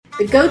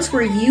The goats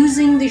were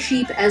using the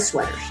sheep as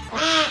sweaters.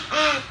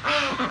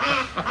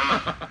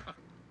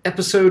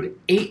 Episode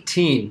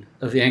 18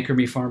 of the Anchor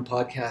Me Farm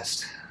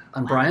podcast.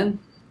 I'm Brian.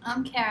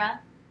 I'm Kara.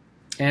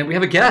 And we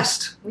have a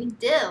guest. We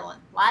do.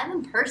 Live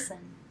in person.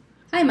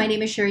 Hi, my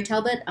name is Sherry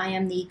Talbot. I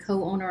am the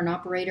co-owner and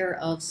operator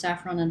of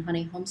Saffron and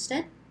Honey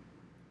Homestead.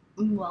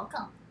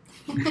 Welcome.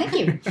 Thank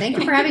you. Thank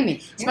you for having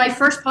me. It's my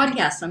first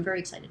podcast, so I'm very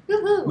excited.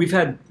 Woohoo. We've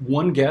had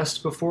one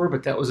guest before,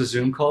 but that was a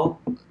Zoom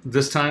call.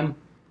 This time,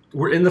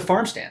 we're in the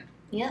farm stand,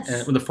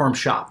 Yes. in the farm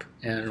shop,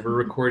 and we're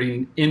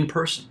recording in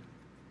person.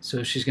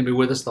 So she's going to be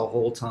with us the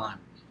whole time.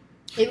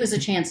 It was a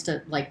chance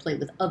to play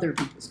with other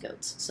people's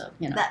goats, so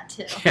That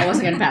too. I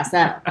wasn't going to pass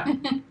that up.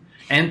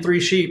 And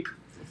 3 sheep,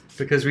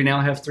 because we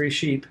now have 3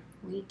 sheep.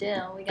 We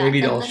do. We got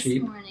Baby them doll this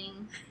sheep.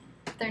 morning.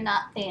 They're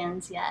not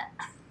fans yet.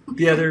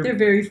 Yeah, They're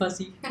very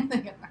fuzzy.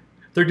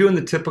 they're doing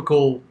the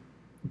typical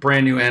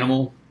brand new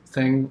animal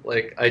thing.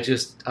 Like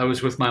I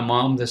was with my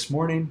mom this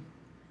morning,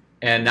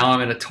 and now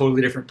I'm in a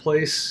totally different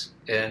place.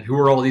 And who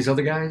are all these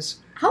other guys?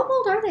 How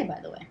old are they, by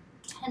the way?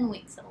 10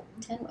 weeks old.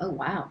 10? Oh,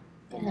 wow.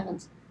 Good Yeah.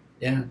 heavens.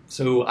 Yeah,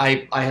 so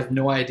I have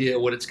no idea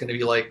what it's going to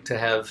be like to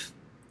have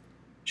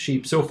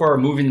sheep. So far,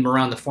 moving them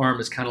around the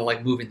farm is kind of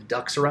like moving the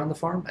ducks around the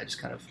farm. I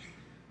just kind of...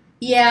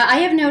 Yeah, I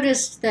have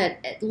noticed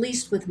that, at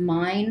least with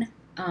mine,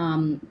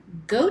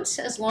 goats,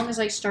 as long as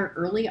I start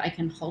early, I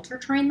can halter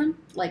train them.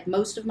 Like,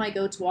 most of my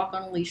goats walk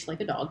on a leash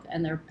like a dog,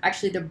 and they're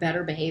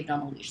better behaved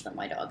on a leash than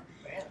my dog.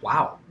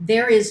 Wow.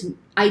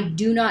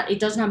 It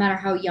does not matter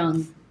how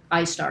young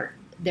I start.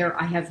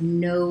 I have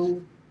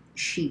no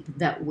sheep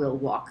that will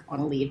walk on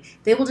a lead.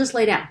 They will just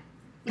lay down.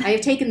 I have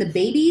taken the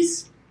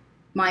babies.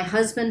 My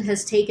husband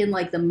has taken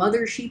the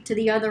mother sheep to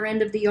the other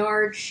end of the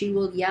yard. She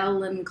will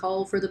yell and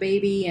call for the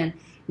baby, and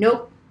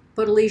nope,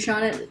 put a leash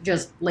on it,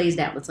 just lays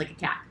down. It's like a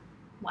cat.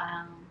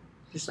 Wow.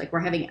 Just we're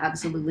having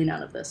absolutely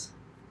none of this.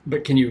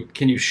 But can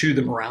you shoo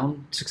them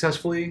around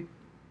successfully?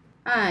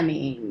 I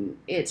mean,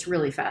 it's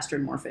really faster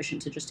and more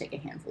efficient to just take a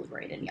handful of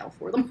grain and yell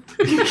for them.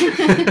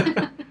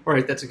 All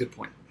right, that's a good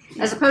point.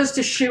 As opposed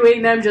to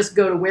shooing them, just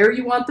go to where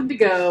you want them to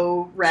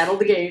go, rattle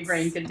the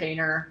grain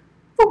container.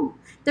 Boom.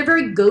 They're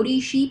very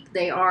goaty sheep.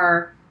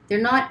 They're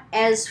not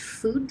as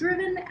food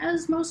driven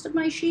as most of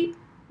my sheep.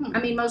 I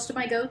mean, most of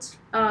my goats.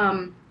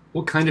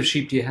 What kind of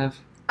sheep do you have?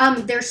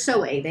 They're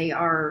Soe. They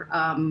are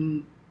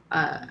an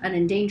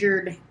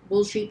endangered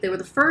wool sheep. They were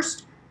the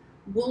first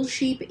wool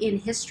sheep in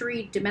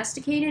history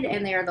domesticated,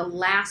 and they are the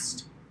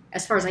last,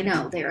 as far as I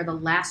know, they are the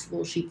last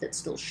wool sheep that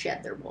still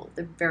shed their wool.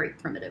 They're very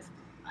primitive.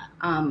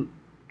 And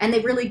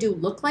they really do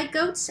look like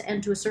goats,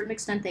 and to a certain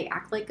extent they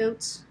act like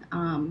goats.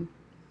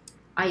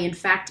 I, in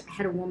fact,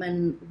 had a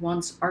woman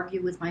once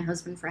argue with my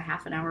husband for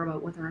half an hour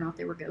about whether or not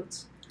they were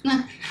goats.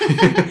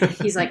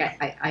 He's like,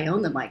 I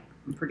own them.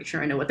 I'm pretty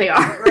sure I know what they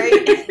are.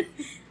 Right.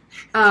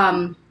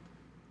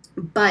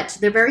 But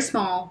they're very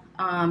small.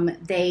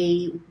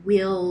 They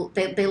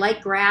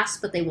like grass,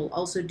 but they will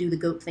also do the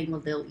goat thing where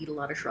they'll eat a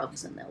lot of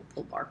shrubs and they'll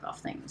pull bark off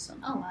things.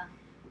 Oh,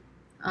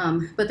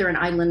 wow. But they're an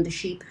island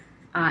sheep.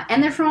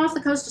 And they're from off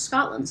the coast of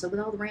Scotland, so with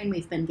all the rain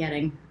we've been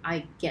getting,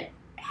 I get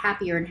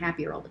happier and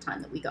happier all the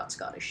time that we got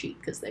Scottish sheep,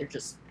 because they're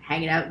just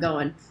hanging out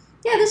going,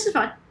 yeah, this is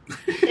fun.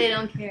 They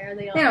don't care.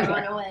 They all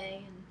run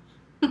away.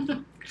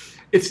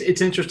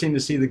 It's interesting to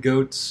see the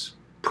goats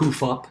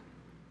poof up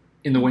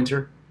in the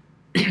winter.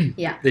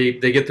 Yeah. They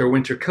get their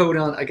winter coat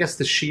on. I guess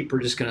the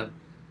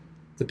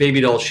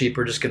baby doll sheep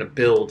are just going to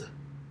build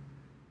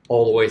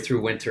all the way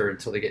through winter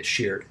until they get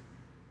sheared.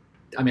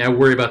 I mean, I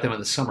worry about them in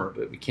the summer,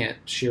 but we can't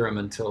shear them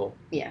until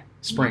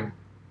spring.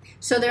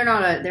 So they're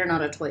not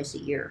a twice a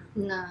year.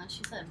 No,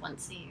 she said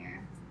once a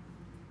year.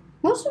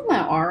 Most of them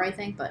are, I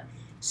think, but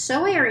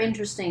Soe are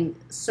interesting.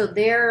 So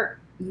they're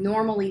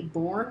normally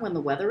born when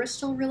the weather is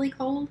still really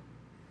cold.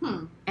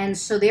 And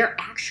so they're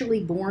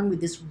actually born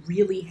with this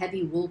really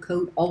heavy wool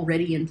coat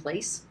already in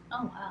place.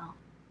 Oh, wow.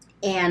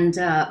 And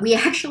we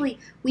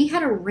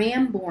had a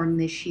ram born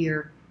this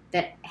year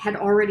that had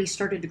already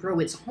started to grow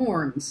its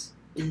horns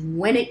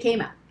when it came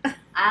out.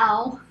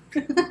 Ow.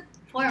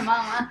 Poor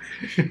mama.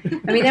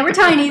 I mean, they were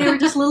tiny. They were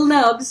just little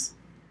nubs.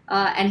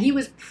 And he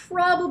was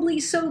probably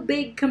so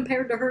big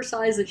compared to her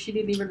size that she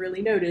didn't even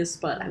really notice.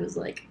 But I was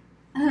like,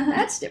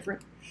 that's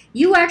different.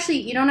 You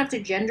don't have to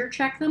gender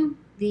check them.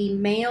 The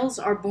males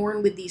are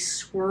born with these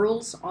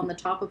swirls on the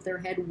top of their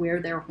head where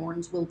their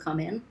horns will come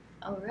in.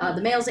 Oh, really?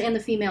 The males and the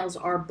females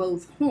are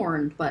both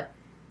horned, but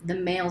the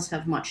males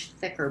have much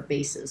thicker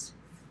bases.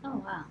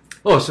 Oh, wow.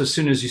 Oh, so as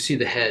soon as you see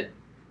the head,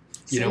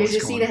 As soon as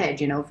you see the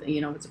head, you know if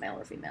it's a male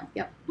or female.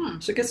 Yep.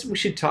 So I guess we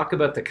should talk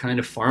about the kind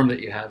of farm that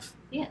you have.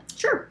 Yeah.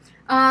 Sure.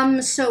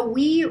 So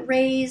we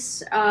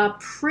raise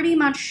pretty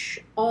much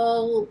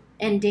all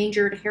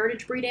endangered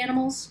heritage breed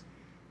animals.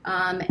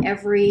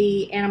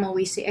 Every animal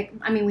we see,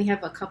 I mean, we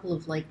have a couple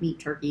of meat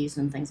turkeys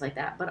and things like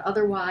that, but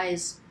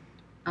otherwise,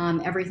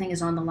 everything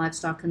is on the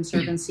Livestock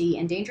Conservancy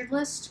endangered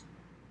list,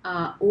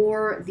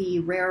 or the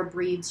Rare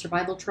Breed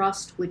Survival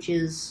Trust, which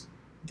is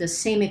the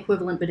same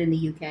equivalent but in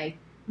the UK.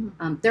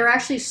 There are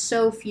actually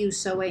so few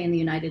SOA in the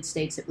United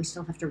States that we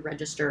still have to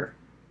register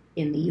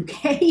in the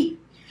UK.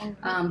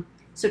 Oh,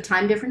 So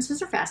time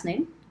differences are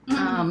fascinating.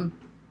 mm-hmm.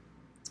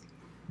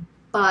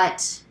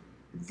 But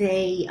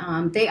they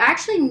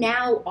actually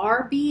now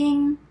are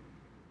being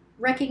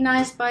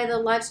recognized by the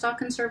Livestock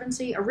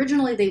Conservancy.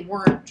 Originally, they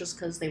weren't, just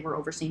because they were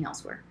overseen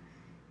elsewhere.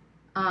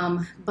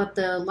 But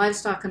the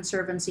Livestock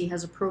Conservancy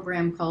has a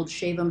program called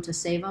Shave 'em to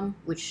Save 'em,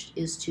 which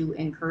is to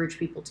encourage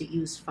people to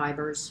use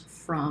fibers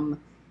from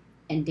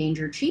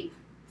endangered sheep.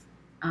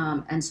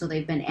 And so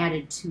they've been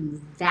added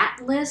to that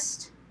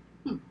list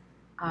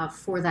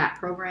for that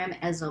program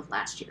as of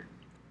last year.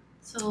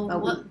 So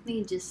what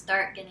made you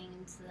start getting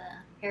into the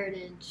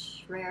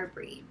heritage rare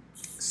breeds?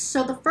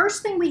 So the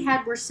first thing we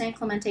had were San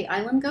Clemente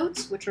Island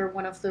goats, which are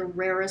one of the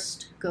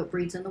rarest goat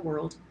breeds in the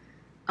world.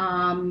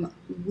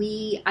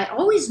 I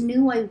always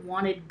knew I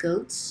wanted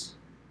goats.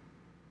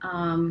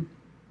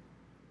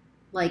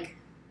 Like,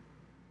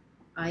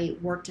 I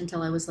worked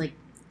until I was like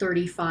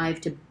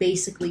 35 to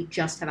basically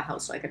just have a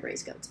house so I could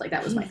raise goats. Like,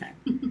 that was my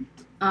thing.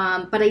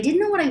 But I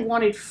didn't know what I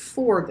wanted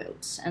for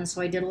goats, and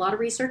so I did a lot of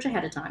research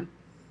ahead of time.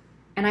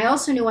 And I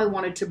also knew I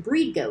wanted to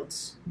breed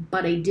goats,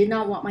 but I did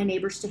not want my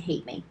neighbors to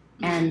hate me.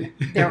 And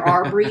there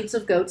are breeds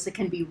of goats that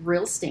can be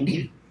real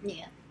stinky.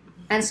 Yeah.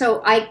 And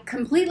so I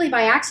completely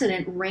by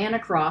accident ran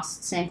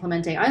across San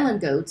Clemente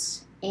Island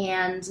goats,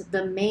 and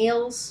the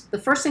males, the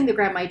first thing that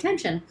grabbed my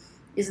attention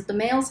is that the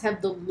males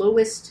have the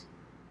lowest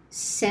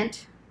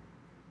scent,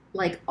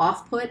 like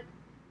off-put,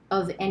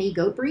 of any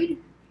goat breed.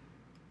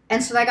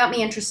 And so that got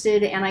me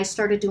interested, and I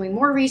started doing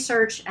more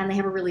research, and they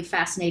have a really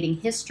fascinating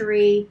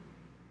history.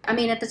 I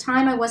mean, at the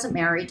time I wasn't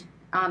married,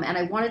 and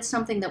I wanted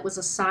something that was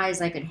a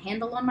size I could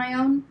handle on my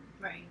own.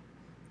 Right.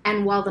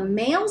 And while the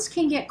males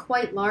can get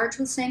quite large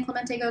with San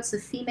Clemente goats, the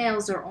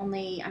females are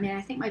only, I mean,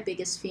 I think my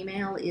biggest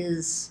female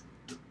is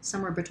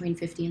somewhere between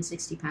 50 and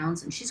 60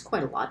 pounds, and she's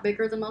quite a lot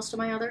bigger than most of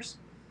my others.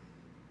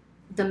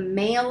 The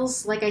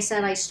males, like I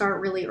said, I start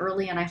really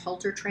early and I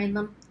halter train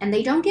them, and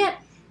they don't get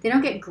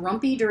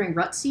grumpy during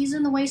rut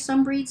season the way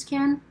some breeds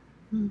can.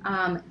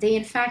 They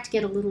in fact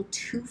get a little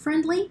too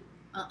friendly.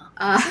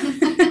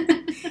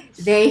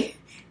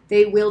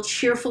 They will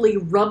cheerfully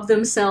rub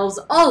themselves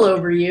all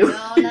over you.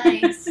 Oh,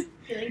 nice.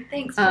 Like,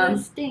 thanks for the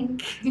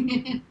stink.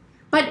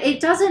 But it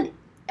doesn't,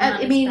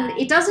 bad.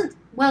 it doesn't,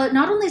 well,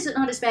 not only is it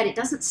not as bad, it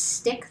doesn't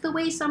stick the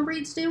way some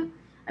breeds do.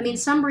 I mean,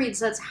 some breeds,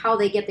 that's how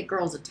they get the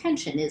girl's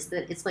attention, is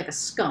that it's like a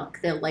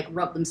skunk. They'll like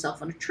rub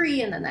themselves on a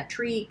tree, and then that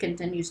tree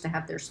continues to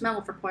have their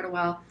smell for quite a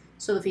while,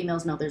 so the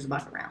females know there's a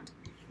buck around.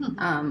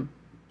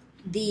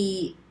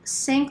 The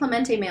San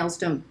Clemente males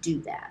don't do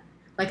that.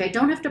 Like, I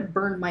don't have to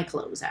burn my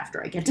clothes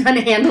after I get done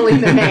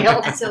handling the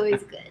males. That's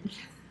always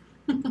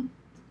good.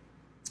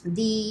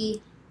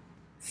 The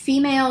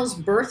females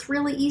birth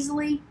really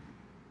easily.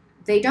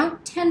 They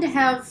don't tend to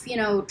have,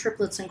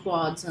 triplets and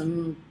quads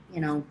and,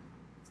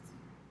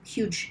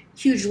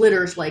 huge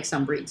litters like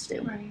some breeds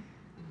do. Right.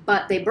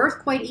 But they birth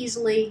quite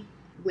easily,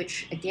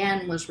 which,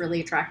 again, was really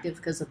attractive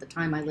because at the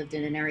time I lived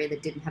in an area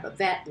that didn't have a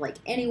vet, like,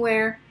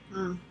 anywhere.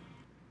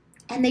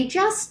 And they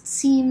just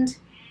seemed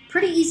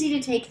pretty easy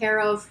to take care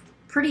of,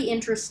 pretty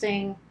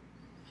interesting.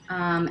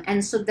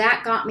 And so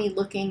that got me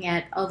looking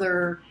at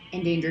other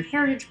endangered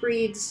heritage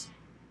breeds.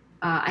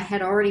 I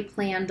had already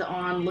planned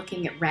on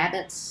looking at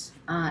rabbits,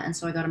 and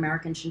so I got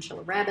American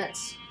chinchilla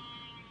rabbits.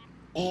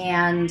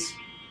 And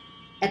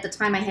at the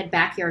time I had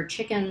backyard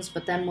chickens,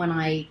 but then when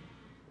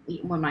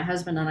my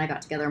husband and I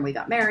got together and we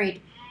got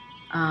married,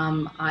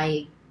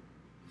 I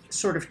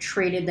sort of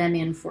traded them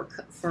in for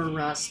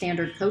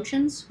standard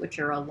Cochins, which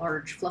are a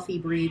large fluffy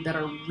breed that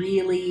are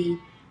really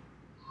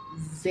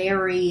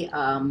very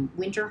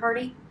winter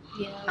hardy.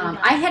 Yeah,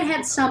 I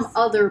had some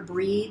other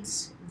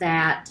breeds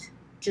that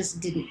just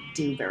didn't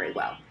do very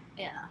well.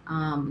 Yeah.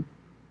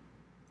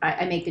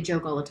 I make the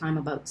joke all the time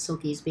about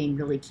silkies being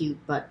really cute,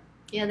 but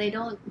yeah, they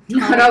don't.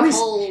 not always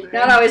Cold,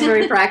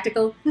 very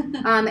practical.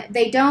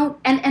 They don't,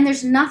 and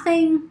there's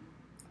nothing.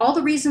 All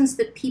the reasons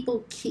that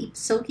people keep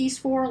silkies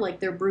for, like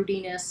their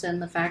broodiness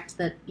and the fact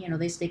that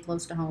they stay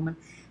close to home, and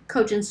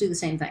Cochins do the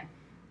same thing.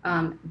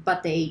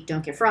 But they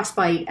don't get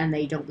frostbite, and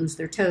they don't lose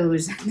their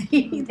toes, and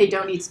they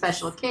don't need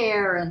special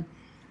care.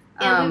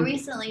 And we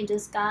recently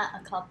just got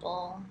a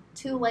couple,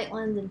 2 white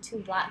ones and 2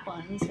 black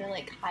ones. They're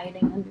like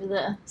hiding under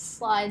the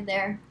slide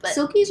there. But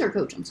silkies or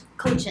Cochins?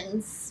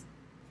 Cochins.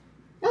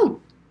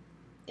 Oh,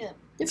 yeah,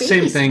 they're Same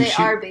babies. thing. They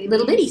are babies.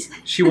 Little bitties.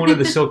 She wanted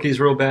the silkies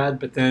real bad,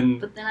 but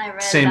then I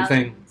read same about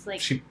thing. them. It's like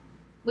She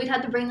we'd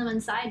have to bring them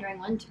inside during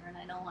winter, and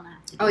I don't want to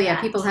have to do Oh yeah,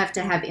 that. people have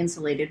to have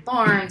insulated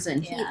barns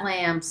and heat Yeah.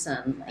 lamps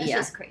and It's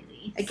just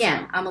crazy.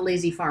 Again, So. I'm a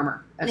lazy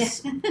farmer.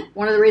 That's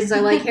one of the reasons I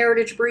like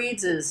heritage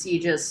breeds is you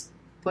just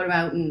put them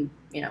out and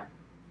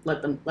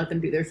let them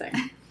do their thing.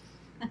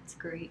 That's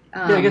great.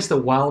 yeah, I guess the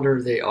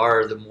wilder they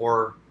are, the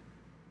more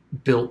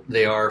built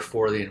they are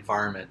for the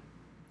environment.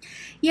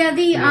 Yeah,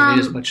 They don't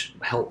need as much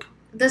help.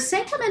 the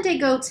San Clemente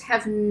goats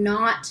have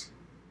not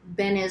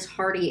been as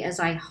hardy as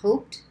I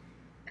hoped.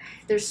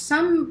 There's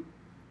some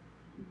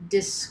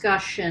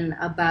discussion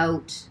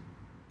about.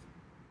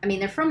 I mean,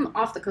 they're from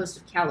off the coast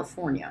of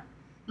California.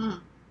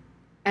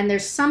 And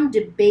there's some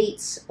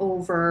debates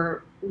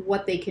over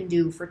what they can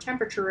do for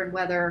temperature and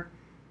weather.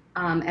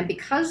 And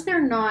because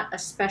they're not a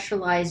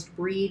specialized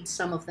breed,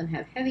 some of them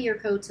have heavier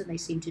coats and they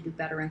seem to do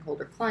better in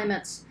colder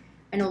climates.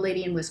 I know a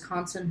lady in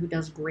Wisconsin who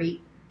does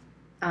great.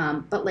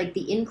 But like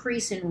the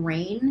increase in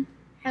rain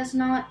has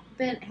not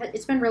been,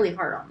 it's been really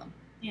hard on them.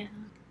 Yeah.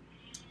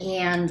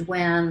 And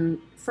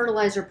when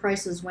fertilizer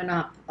prices went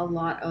up, a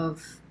lot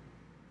of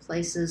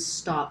places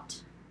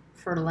stopped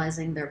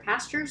fertilizing their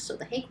pastures, so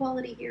the hay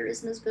quality here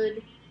isn't as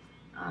good.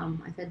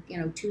 I've had,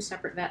 2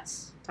 separate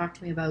vets talk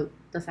to me about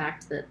the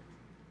fact that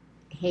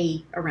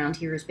hay around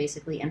here is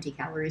basically empty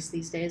calories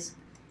these days.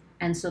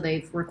 And so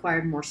they've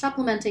required more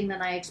supplementing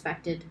than I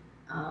expected,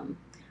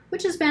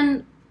 which has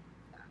been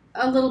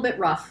a little bit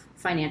rough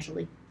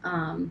financially.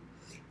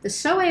 The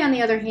Soe, on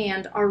the other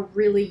hand, are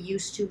really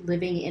used to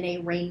living in a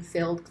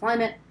rain-filled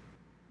climate.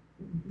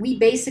 We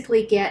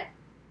basically get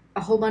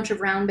a whole bunch of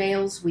round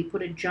bales. We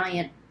put a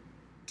giant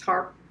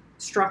tarp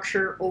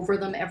structure over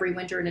them every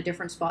winter in a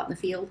different spot in the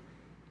field,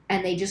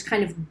 and they just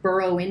kind of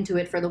burrow into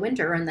it for the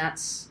winter, and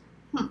that's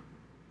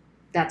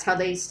how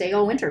they stay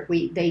all winter.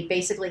 They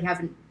basically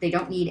they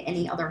don't need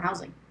any other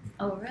housing.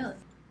 Oh, really?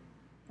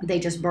 They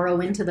just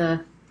burrow into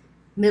the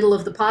middle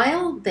of the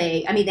pile.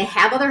 They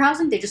have other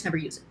housing, they just never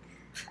use it.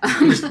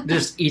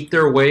 Just eat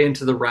their way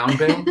into the round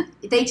bale?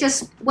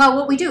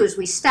 What we do is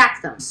we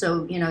stack them,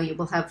 so you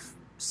will have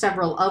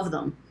several of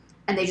them,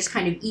 and they just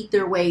kind of eat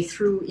their way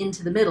through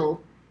into the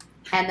middle,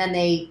 and then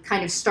they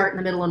kind of start in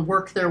the middle and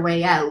work their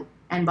way out,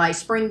 and by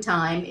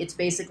springtime it's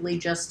basically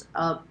just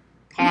a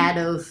pad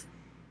of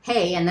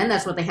hay, and then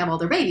that's what they have all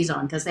their babies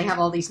on, because they have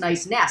all these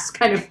nice nests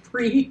kind of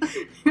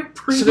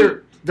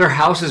So their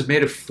house is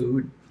made of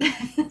food?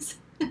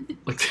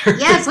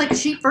 Yeah, it's like a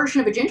sheep version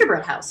of a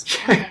gingerbread house.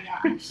 Oh my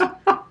gosh.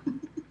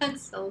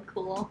 That's so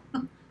cool.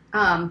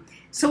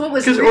 So what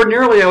was... Because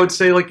ordinarily I would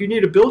say, you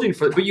need a building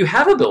for it, but you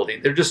have a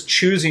building. They're just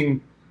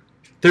choosing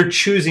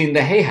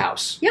the hay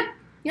house. Yep.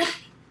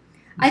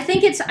 I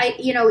think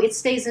it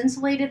stays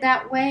insulated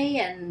that way,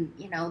 and,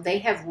 they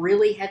have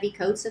really heavy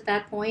coats at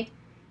that point,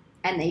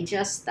 and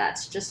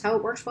that's just how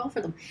it works well for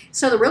them.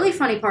 So the really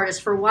funny part is,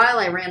 for a while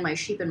I ran my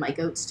sheep and my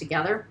goats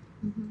together,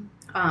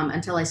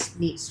 until I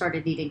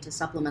started needing to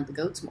supplement the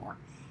goats more.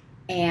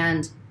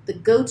 And the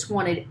goats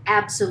wanted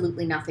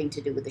absolutely nothing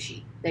to do with the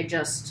sheep. They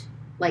just,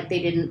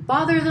 they didn't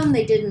bother them,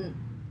 they didn't,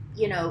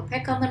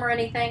 pick on them or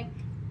anything.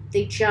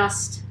 They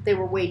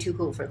were way too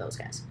cool for those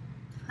guys.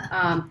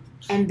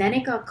 And then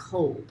it got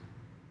cold.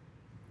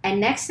 And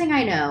next thing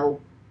I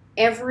know,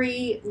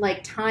 every,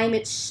 time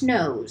it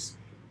snows,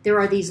 there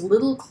are these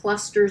little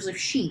clusters of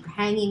sheep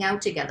hanging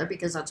out together,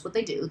 because that's what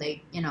they do.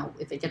 They,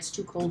 if it gets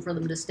too cold for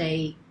them to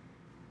stay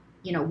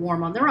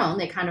warm on their own,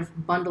 they kind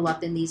of bundle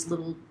up in these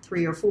little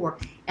 3 or 4.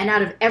 And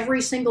out of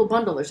every single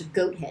bundle, there's a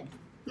goat head.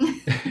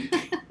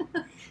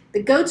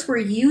 The goats were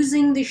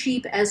using the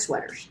sheep as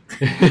sweaters.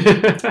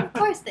 Of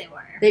course they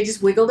were. They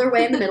just wiggle their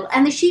way in the middle.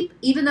 And the sheep,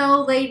 even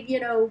though they'd,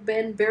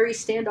 been very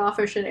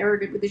standoffish and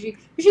arrogant with the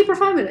sheep were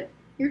fine with it.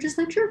 You're just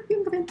like, sure,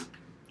 you can come in.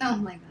 Oh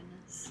my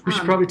goodness. We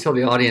should probably tell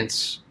the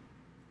audience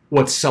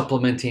what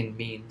supplementing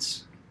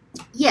means.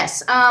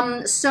 Yes.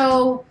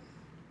 So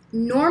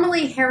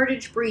normally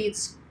heritage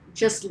breeds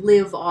just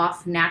live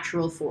off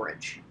natural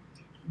forage.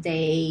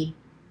 They,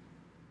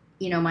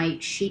 my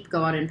sheep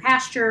go out in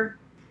pasture,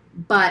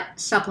 but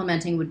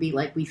supplementing would be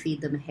we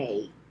feed them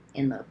hay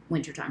in the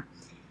wintertime.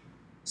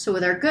 So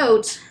with our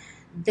goats,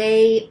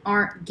 they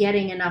aren't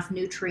getting enough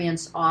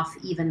nutrients off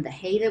even the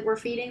hay that we're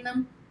feeding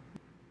them.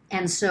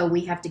 And so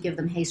we have to give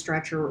them hay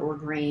stretcher or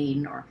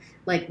grain, or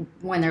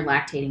when they're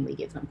lactating, we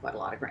give them quite a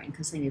lot of grain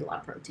because they need a lot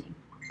of protein.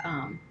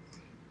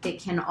 It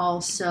can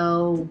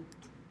also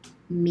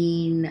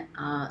mean,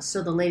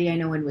 so the lady I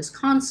know in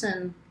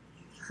Wisconsin,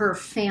 her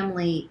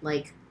family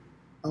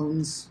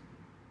owns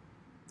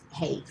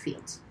hay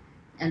fields.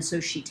 And so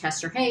she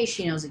tests her hay,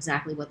 she knows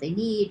exactly what they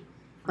need,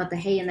 but the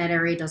hay in that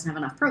area doesn't have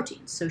enough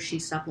protein. So she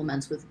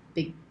supplements with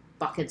big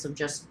buckets of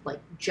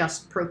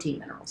just protein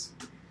minerals.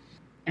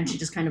 And she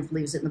just kind of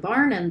leaves it in the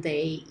barn, and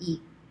they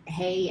eat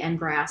hay and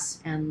grass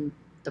and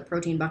the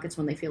protein buckets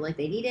when they feel like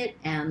they need it.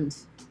 And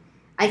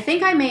I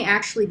think I may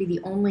actually be the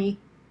only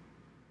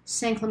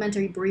San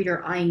Clemente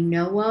breeder I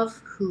know of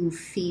who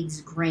feeds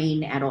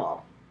grain at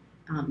all,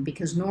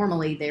 because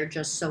normally they're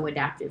just so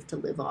adaptive to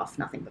live off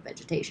nothing but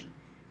vegetation.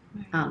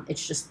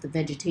 It's just the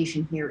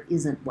vegetation here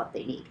isn't what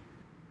they need.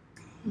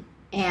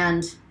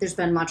 And there's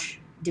been much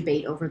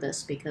debate over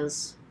this,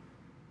 because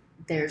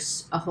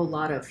there's a whole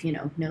lot of,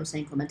 no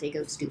San Clemente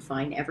goats do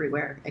fine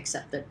everywhere,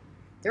 except that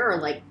there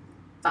are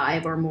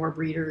 5 or more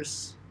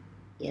breeders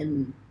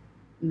in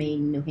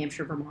Maine, New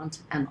Hampshire, Vermont,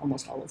 and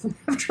almost all of them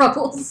have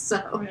trouble.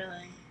 So,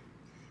 really?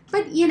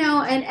 But,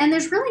 and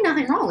there's really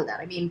nothing wrong with that.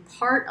 I mean,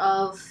 part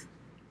of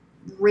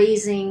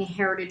raising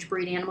heritage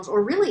breed animals,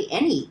 or really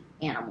any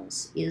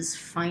animals, is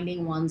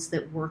finding ones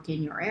that work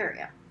in your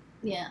area.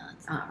 Yeah,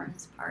 that's the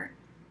hardest part.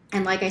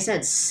 And like I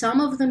said, some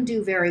of them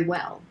do very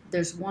well.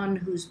 There's one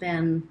who's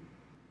been,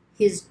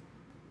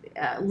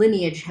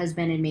 lineage has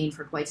been in Maine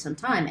for quite some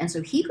time. And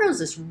so he grows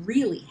this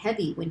really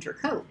heavy winter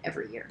coat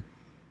every year.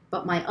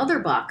 But my other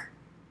buck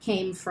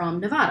came from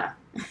Nevada.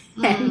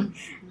 And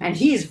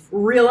he's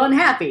real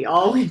unhappy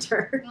all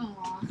winter.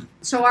 Aww.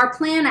 So our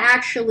plan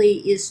actually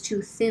is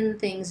to thin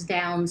things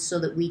down so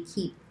that we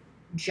keep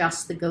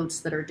just the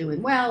goats that are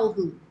doing well,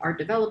 who are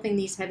developing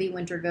these heavy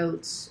winter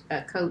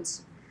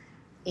coats,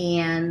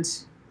 and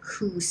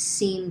who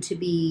seem to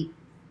be,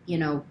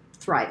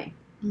 thriving.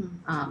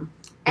 What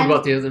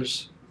about the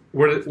others?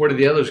 Where do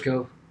the others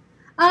go?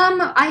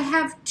 I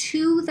have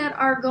 2 that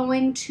are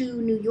going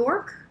to New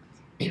York.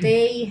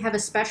 They have a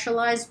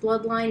specialized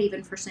bloodline,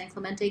 even for San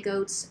Clemente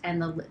goats,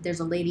 and there's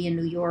a lady in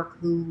New York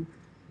who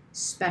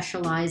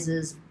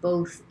specializes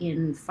both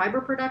in fiber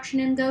production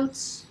in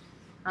goats.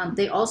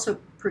 They also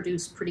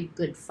produce pretty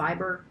good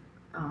fiber,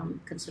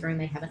 considering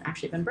they haven't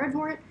actually been bred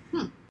for it.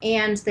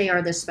 And they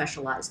are this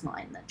specialized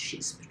line that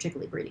she's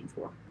particularly breeding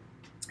for.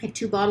 I have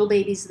 2 bottle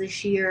babies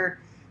this year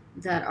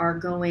that are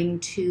going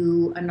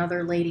to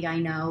another lady I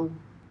know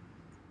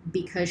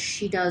because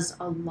she does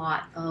a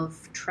lot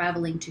of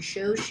traveling to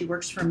shows. She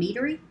works for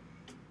Meadery,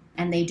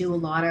 and they do a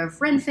lot of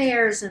Ren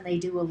fairs, and they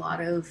do a lot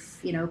of,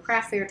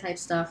 craft fair type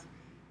stuff.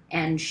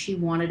 And she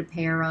wanted a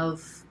pair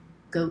of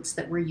goats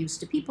that were used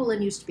to people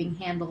and used to being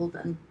handled,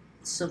 and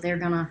so they're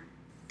gonna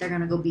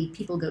go be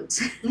people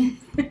goats.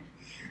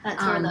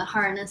 That's where the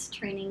harness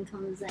training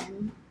comes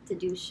in to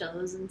do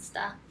shows and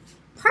stuff.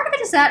 Part of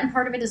it is that, and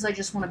part of it is I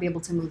just want to be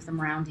able to move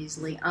them around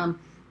easily.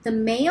 The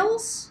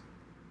males,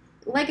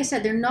 like I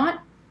said, they're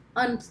not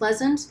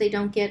unpleasant. They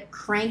don't get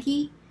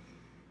cranky,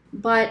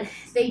 but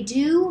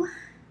they'll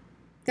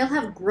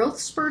have growth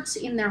spurts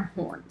in their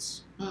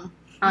horns.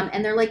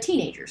 And they're like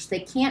teenagers. They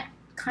can't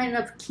kind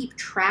of keep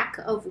track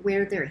of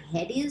where their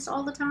head is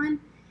all the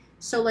time.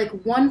 So like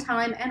one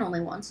time, and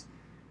only once,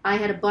 I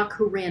had a buck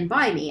who ran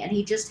by me, and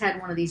he just had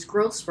one of these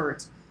growth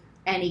spurts,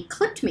 and he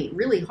clipped me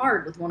really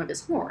hard with one of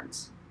his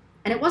horns.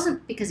 And it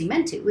wasn't because he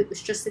meant to. It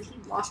was just that he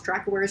lost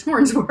track of where his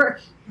horns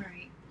were.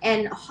 Right.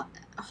 And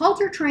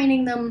halter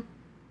training them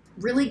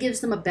really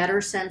gives them a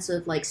better sense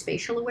of like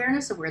spatial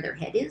awareness of where their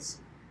head is.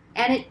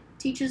 And it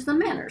teaches them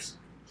manners.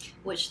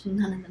 Which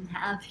none of them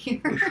have here.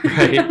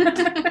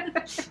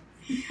 Right.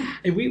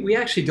 And we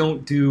actually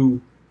don't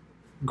do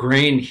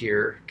grain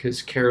here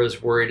because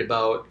Kara's worried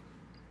about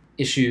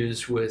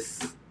issues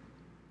with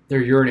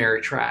their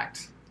urinary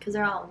tract. Because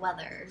they're all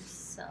weathers,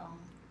 so.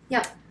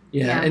 Yep.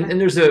 Yeah. And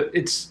there's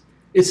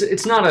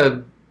it's not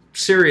a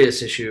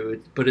serious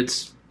issue, but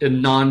it's a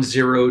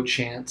non-zero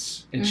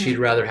chance, and she'd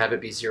rather have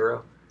it be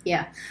 0.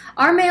 Yeah.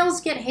 Our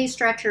males get hay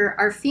stretcher.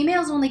 Our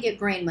females only get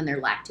grain when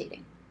they're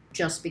lactating,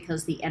 just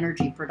because the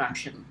energy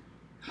production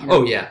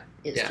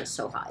is just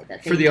so high.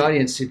 That for the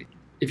audience,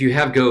 if you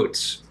have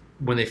goats,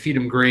 when they feed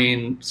them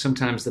grain,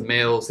 sometimes the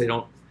males, they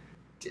don't,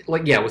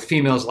 with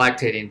females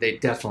lactating, they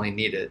definitely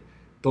need it.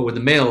 But with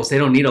the males, they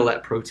don't need all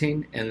that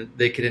protein, and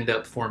they could end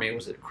up forming,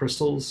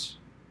 crystals?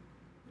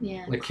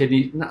 Yeah. Like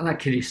kidney, not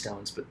kidney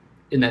stones, but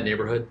in that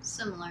neighborhood.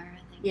 Similar, I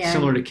think. Yeah,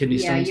 similar to kidney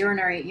stones. Yeah,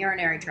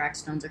 urinary tract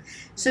stones.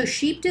 So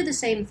sheep do the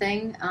same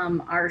thing.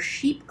 Our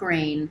sheep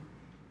grain,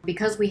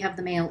 because we have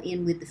the male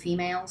in with the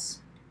females,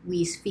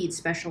 we feed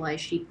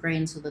specialized sheep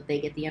grain so that they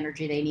get the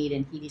energy they need,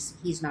 and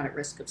he's not at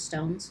risk of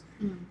stones.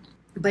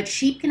 But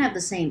sheep can have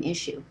the same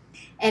issue.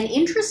 And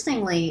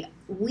interestingly,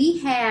 we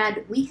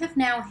have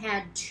now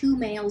had 2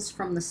 males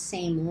from the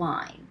same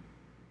line.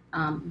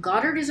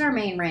 Goddard is our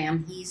main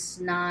ram. He's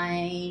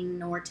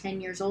 9 or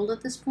 10 years old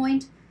at this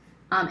point,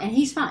 and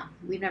he's fine.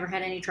 We've never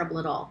had any trouble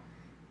at all.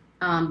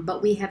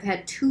 But we have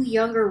had 2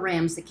 younger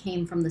rams that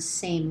came from the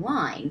same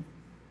line,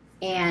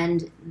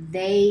 and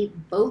they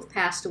both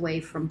passed away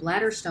from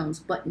bladder stones,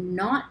 but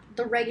not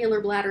the regular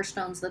bladder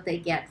stones that they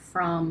get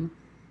from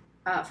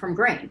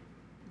grain.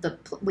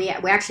 We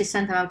actually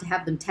sent them out to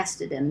have them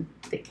tested, and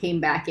it came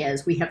back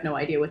as, we have no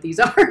idea what these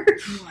are.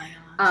 Oh my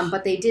gosh.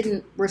 But they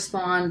didn't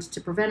respond to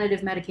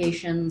preventative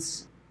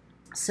medications.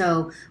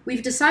 So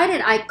we've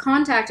decided, I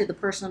contacted the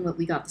person that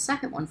we got the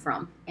second one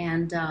from,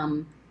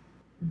 and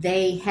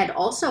they had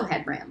also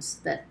had rams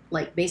that,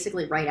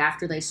 basically right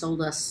after they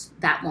sold us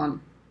that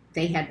one,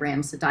 they had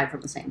rams that died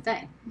from the same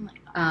thing. Oh my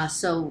gosh.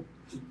 So,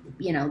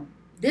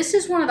 this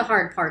is one of the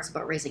hard parts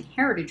about raising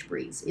heritage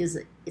breeds, is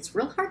it's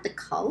real hard to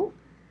cull,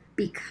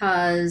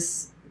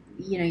 because,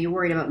 you're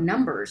worried about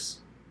numbers.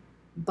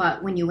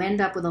 But when you end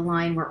up with a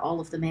line where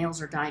all of the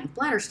males are dying of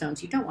bladder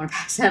stones, you don't want to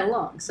pass that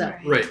along. So,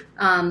 Right.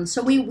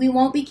 So we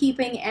won't be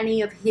keeping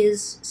any of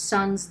his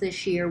sons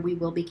this year. We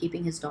will be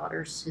keeping his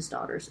daughters.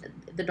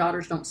 The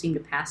daughters don't seem to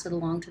pass it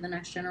along to the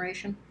next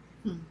generation.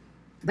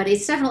 But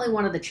it's definitely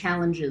one of the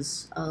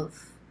challenges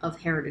of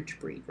heritage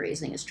breed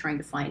raising, is trying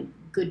to find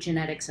good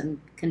genetics and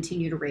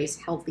continue to raise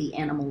healthy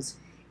animals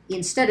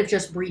instead of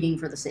just breeding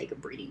for the sake of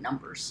breeding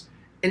numbers.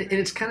 And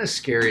it's kind of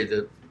scary.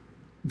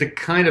 The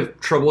kind of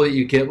trouble that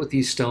you get with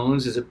these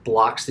stones is it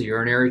blocks the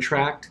urinary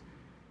tract,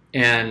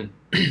 and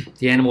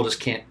the animal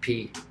just can't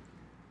pee.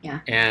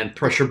 Yeah. And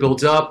pressure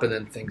builds up, and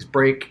then things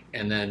break,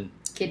 and then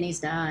kidneys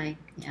die.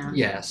 Yeah.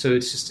 Yeah. So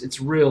it's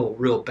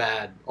real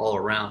bad all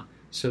around.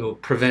 So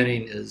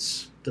preventing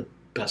is the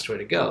best way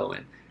to go.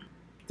 And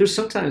there's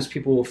sometimes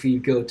people will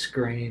feed goats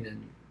grain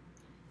and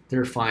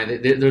they're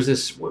fine. There's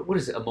this, what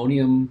is it,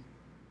 ammonium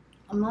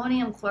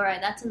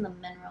chloride, that's in the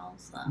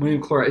minerals.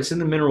 Ammonium chloride. It's in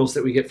the minerals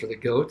that we get for the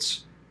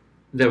goats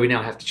that we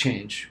now have to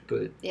change.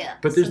 But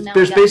so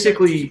there's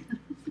basically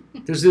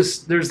there's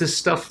this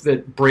stuff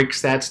that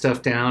breaks that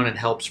stuff down and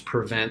helps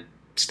prevent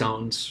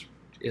stones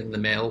in the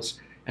males,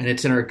 and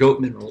it's in our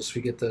goat minerals.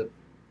 We get the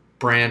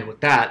brand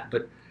with that,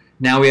 but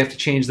now we have to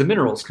change the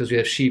minerals because we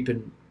have sheep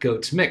and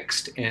goats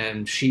mixed,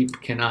 and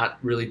sheep cannot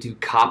really do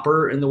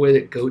copper in the way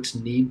that goats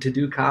need to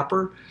do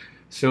copper.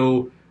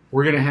 So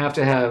we're going to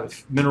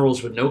have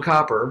minerals with no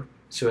copper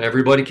so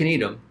everybody can eat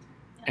them.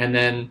 And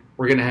then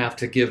we're going to have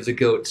to give the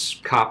goats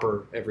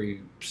copper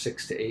every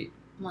 6 to 8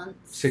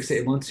 months. 6 to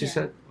 8 months, you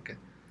said? Okay.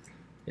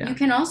 Yeah. You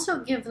can also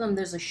give them,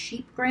 there's a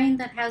sheep grain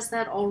that has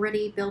that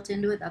already built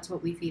into it. That's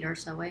what we feed our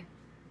soy.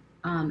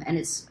 And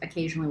it's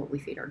occasionally what we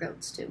feed our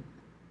goats too,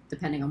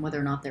 depending on whether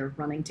or not they're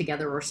running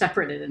together or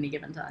separate at any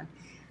given time.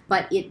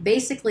 But it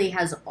basically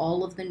has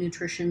all of the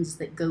nutritions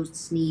that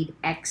goats need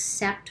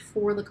except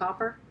for the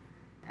copper.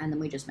 And then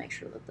we just make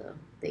sure that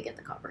they get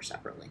the copper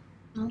separately.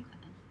 Okay.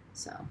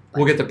 So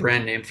we'll get the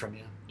brand name from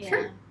you. Yeah.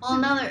 Sure. Well,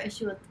 another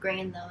issue with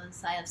grain though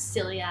is I have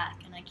celiac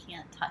and I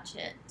can't touch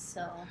it,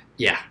 so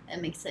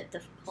it makes it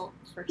difficult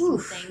for some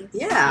things.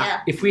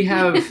 Yeah. If we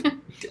have,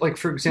 like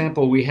for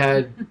example, we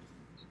had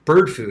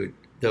bird food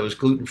that was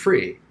gluten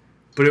free,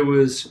 but it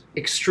was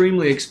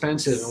extremely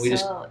expensive,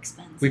 and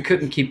we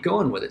couldn't keep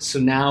going with it. So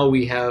now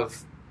we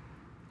have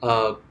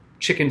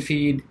chicken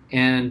feed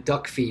and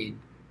duck feed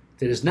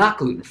that is not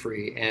gluten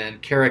free, and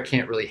Kara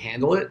can't really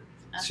handle it.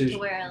 I have to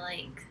wear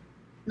like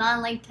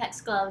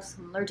non-latex gloves.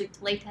 I'm allergic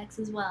to latex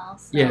as well.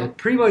 So yeah,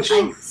 pretty much.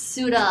 I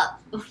suit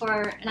up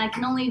before, and I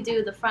can only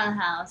do the front of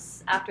the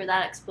house. After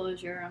that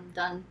exposure, I'm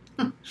done.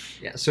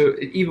 Yeah, so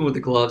even with the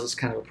gloves, it's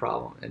kind of a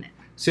problem. And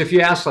so if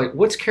you ask, like,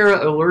 what's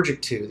Kara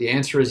allergic to? The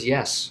answer is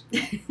yes.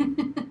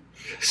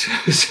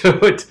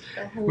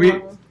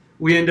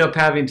 We end up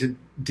having to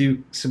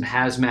do some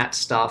hazmat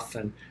stuff,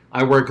 and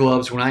I wear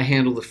gloves when I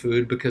handle the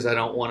food because I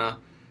don't want to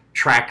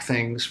track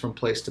things from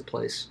place to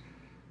place.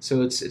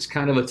 So it's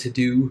kind of a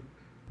to-do.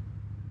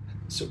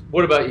 So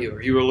what about you?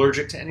 Are you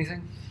allergic to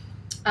anything?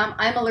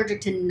 I'm allergic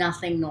to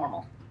nothing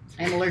normal.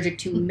 I'm allergic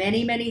to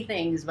many, many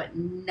things, but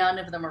none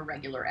of them are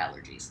regular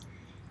allergies.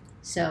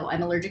 So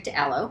I'm allergic to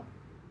aloe,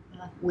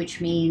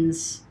 which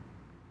means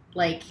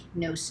like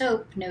no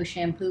soap, no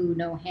shampoo,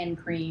 no hand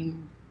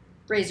cream,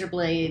 razor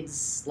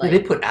blades. Like, they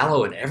put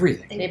aloe in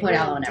everything. They put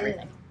aloe in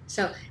everything.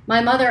 So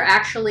my mother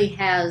actually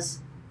has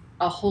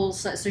a whole,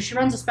 so she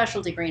runs a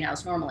specialty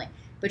greenhouse normally,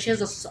 but she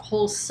has a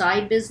whole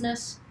side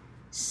business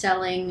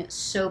selling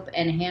soap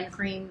and hand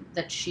cream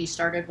that she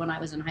started when I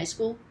was in high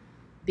school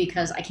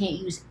because I can't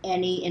use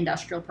any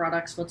industrial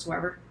products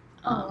whatsoever.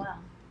 Wow.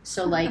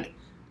 So like,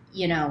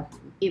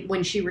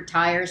 when she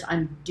retires,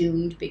 I'm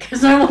doomed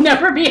because I will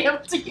never be able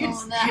to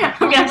use. I'm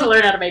gonna have to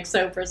learn how to make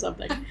soap or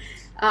something.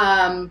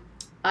 I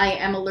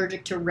am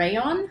allergic to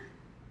rayon,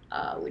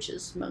 which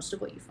is most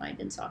of what you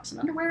find in socks and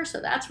underwear, so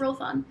that's real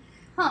fun.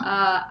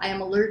 I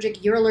am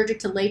allergic. You're allergic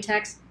to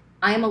latex.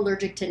 I am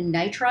allergic to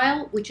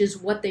nitrile, which is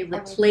what they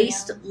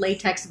replaced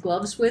latex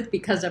gloves with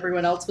because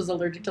everyone else was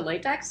allergic to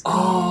latex.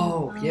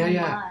 Oh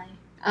yeah.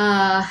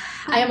 I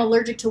am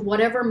allergic to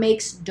whatever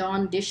makes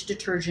Dawn dish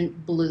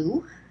detergent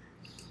blue.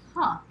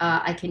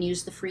 I can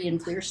use the free and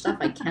clear stuff.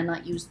 I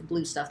cannot use the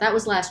blue stuff. That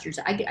was last year's.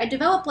 I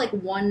developed like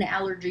one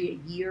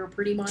allergy a year,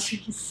 pretty much.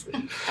 It's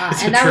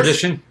and a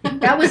tradition.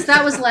 That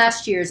was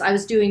last year's. I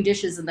was doing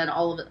dishes, and then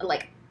all of it.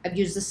 Like I've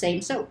used the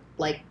same soap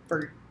like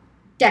for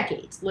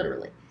decades,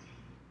 literally.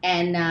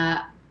 And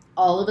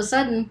all of a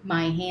sudden,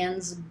 my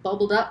hands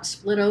bubbled up,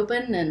 split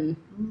open, and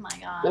oh my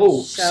gosh!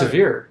 Whoa,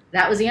 severe.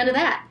 That was the end of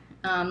that.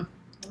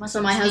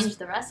 So my husband changed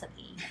the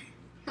recipe.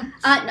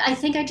 I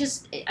think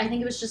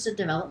it was just a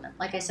development.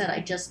 Like I said,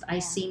 I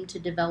seem to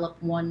develop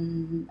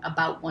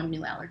about one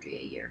new allergy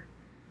a year.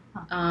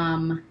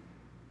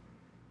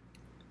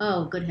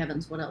 Oh, good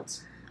heavens, what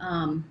else?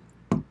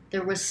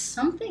 There was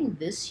something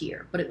this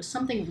year, but it was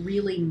something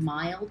really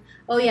mild.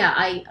 Oh yeah,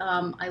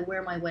 I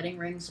wear my wedding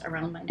rings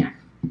around my neck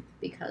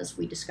because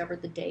we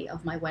discovered the day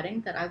of my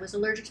wedding that I was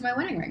allergic to my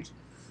wedding rings.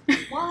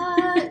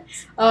 What?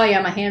 Oh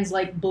yeah, my hands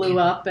like blew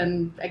up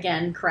and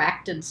again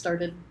cracked and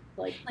started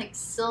like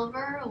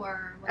silver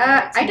or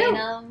whatever it's made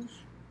of?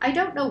 I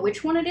don't know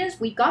which one it is.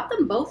 We got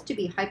them both to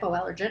be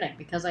hypoallergenic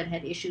because I'd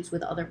had issues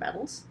with other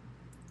metals.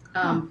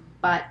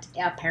 But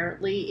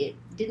apparently it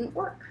didn't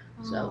work.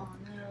 So no.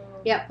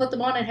 Yeah, put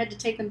them on and had to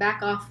take them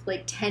back off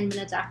like 10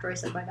 minutes after I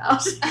said my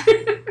vows.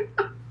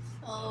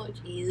 Oh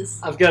jeez.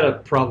 I've got a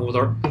problem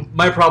with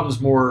my problem's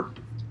more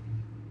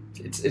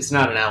it's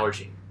not an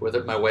allergy.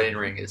 With my wedding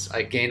ring is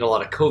I gained a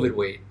lot of COVID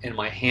weight and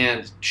my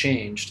hand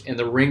changed and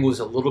the ring was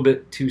a little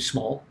bit too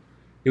small.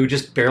 It would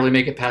just barely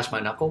make it past my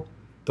knuckle.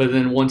 But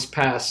then once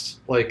past,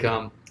 like,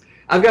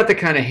 I've got the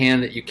kind of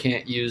hand that you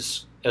can't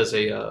use as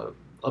a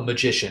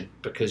magician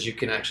because you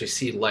can actually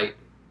see light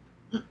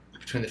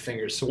between the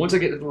fingers. So once I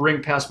get the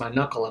ring past my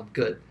knuckle, I'm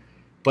good.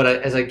 But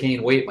as I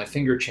gained weight, my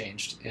finger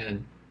changed,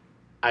 and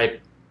I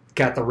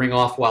got the ring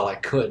off while I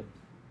could.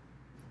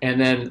 And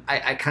then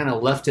I kind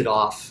of left it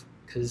off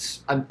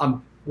because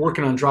I'm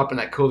working on dropping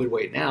that COVID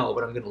weight now,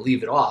 but I'm going to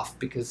leave it off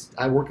because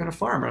I work on a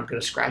farm and I'm going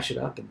to scratch it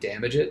up and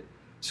damage it.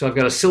 So I've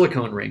got a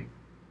silicone ring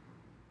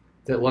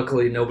that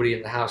luckily nobody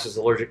in the house is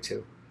allergic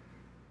to.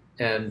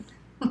 And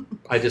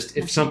I just,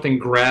 if something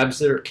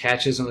grabs it or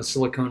catches on the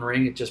silicone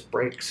ring, it just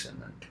breaks,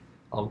 and then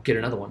I'll get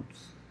another one.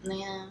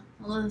 Yeah.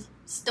 Well, the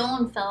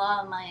stone fell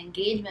out of my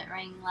engagement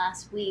ring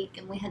last week,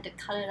 and we had to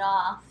cut it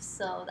off,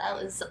 so that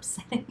was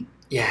upsetting.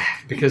 Yeah,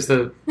 because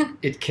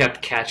it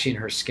kept catching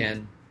her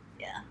skin.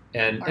 Yeah.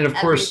 And of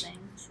course,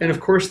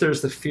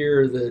 there's the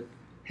fear that,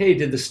 hey,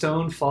 did the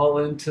stone fall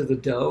into the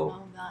dough?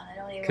 Oh God, I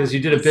don't even. Because you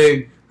did a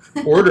big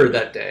order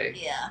that day.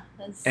 Yeah.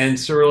 And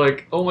so we're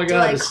like, oh my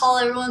God. Do I call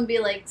everyone and be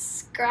like,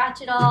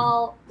 scratch it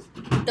all,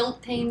 don't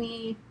pay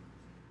me,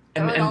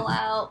 throw it all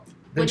out?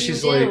 Then what do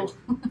she's you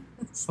do?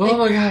 oh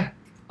my God,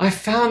 I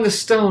found the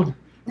stone.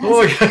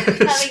 Oh my God.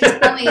 Having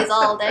tummies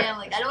all day. I'm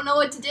like, I don't know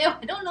what to do.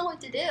 I don't know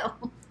what to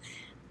do.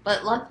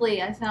 But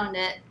luckily, I found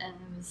it, and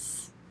it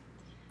was,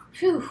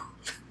 phew.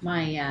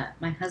 My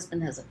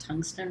husband has a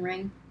tungsten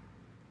ring,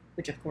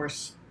 which of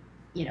course,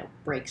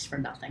 breaks for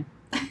nothing.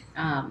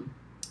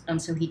 And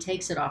so he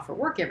takes it off for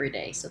work every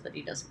day so that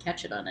he doesn't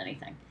catch it on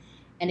anything.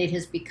 And it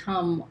has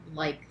become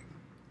like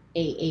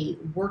a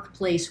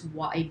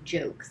workplace-wide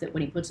joke that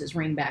when he puts his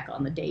ring back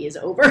on, the day is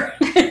over.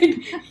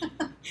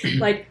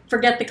 Like,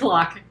 forget the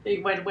clock.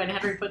 When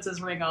Henry puts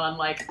his ring on,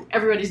 like,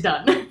 everybody's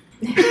done.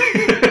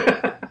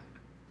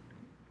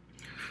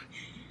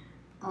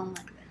 Oh my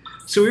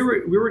goodness. So we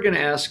were going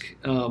to ask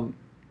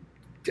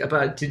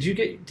about didn't you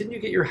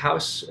get your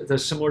house at a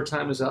similar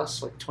time as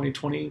us, like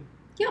 2020?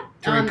 Yeah.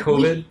 During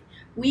COVID?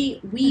 We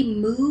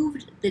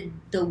moved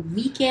the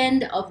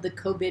weekend of the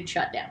COVID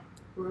shutdown.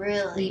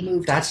 Really? We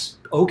moved. That's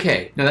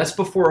okay. Now that's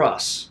before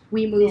us.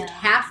 We moved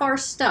half our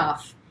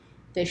stuff.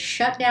 The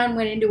shutdown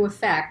went into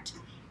effect,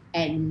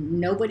 and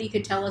nobody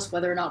could tell us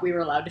whether or not we were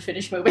allowed to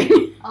finish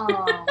moving.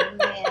 Oh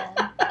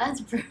man,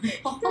 that's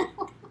brutal.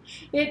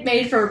 It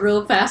made for a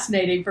real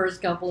fascinating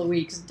first couple of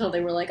weeks until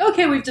they were like,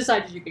 "Okay, we've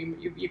decided you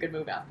can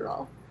move after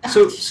all."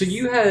 So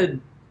you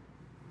had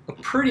a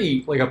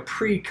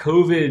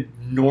pre-COVID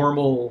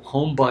normal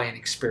home buying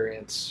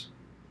experience,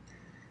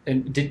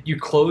 and did you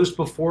close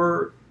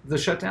before the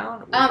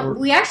shutdown?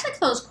 We actually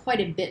closed quite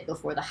a bit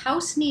before. The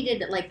house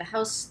needed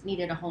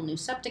a whole new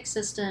septic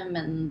system,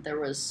 and there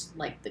was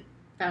the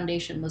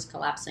foundation was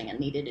collapsing and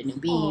needed a new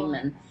beam,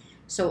 and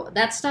so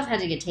that stuff had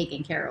to get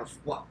taken care of.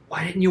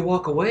 Why didn't you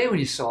walk away when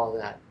you saw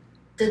that?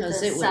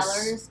 Because it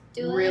was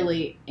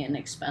really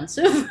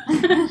inexpensive.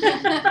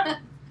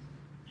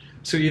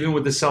 So even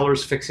with the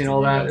sellers fixing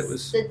all that, it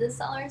was. Did the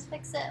sellers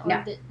fix it?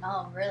 No.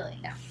 Oh, really?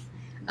 No.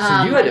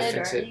 So you had to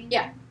fix it.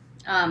 Yeah.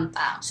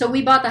 Wow. So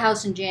we bought the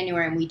house in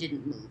January, and we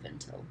didn't move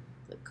until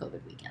the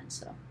COVID weekend.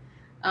 So,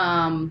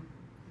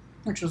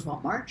 which was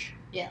March?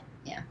 Yeah.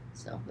 Yeah.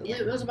 So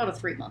it was about a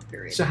 3-month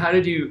period. So how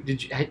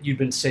you'd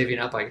been saving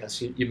up? I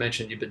guess you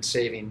mentioned you'd been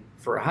saving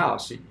for a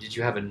house. Did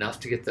you have enough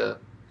to get the?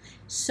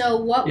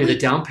 So the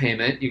down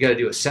payment? You got to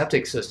do a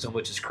septic system,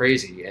 which is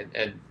crazy,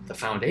 and the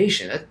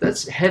foundation.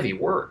 That's heavy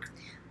work.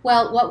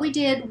 Well, what we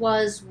did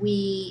was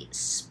we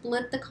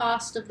split the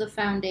cost of the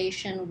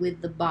foundation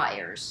with the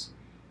buyers,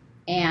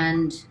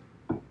 and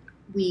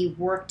we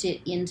worked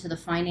it into the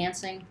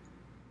financing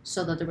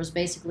so that there was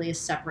basically a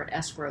separate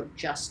escrow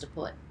just to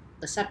put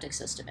the septic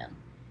system in.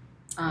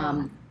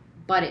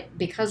 But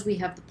because we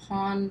have the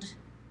pond,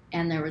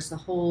 and there was the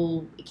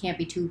whole, it can't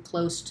be too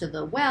close to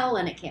the well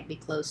and it can't be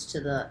close to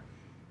the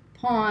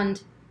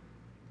pond,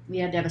 we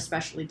had to have a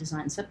specially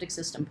designed septic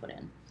system put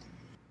in.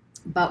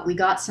 But we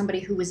got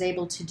somebody who was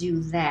able to do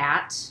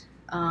that,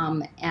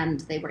 and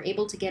they were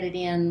able to get it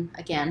in,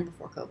 again,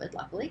 before COVID,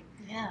 luckily.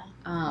 Yeah.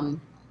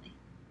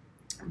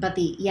 But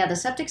the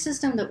septic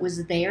system that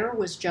was there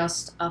was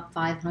just a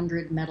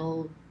 500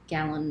 metal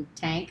gallon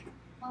tank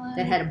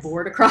that had a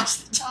board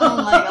across the top.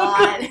 Oh my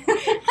God.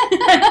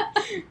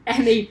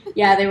 And they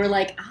were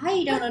like,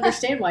 I don't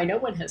understand why no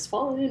one has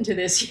fallen into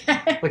this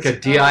yet. Like a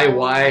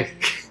DIY.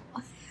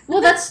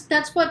 Well,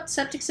 that's what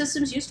septic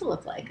systems used to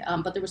look like.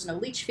 But there was no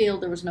leach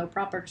field, there was no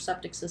proper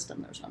septic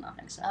system, there was no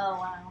nothing. So.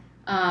 Oh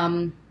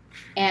wow.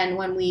 And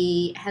when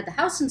we had the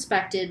house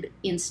inspected,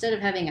 instead of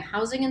having a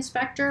housing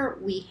inspector,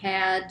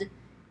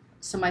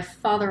 so my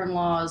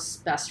father-in-law's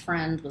best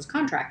friend was a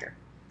contractor.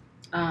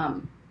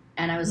 And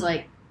I was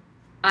like,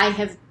 I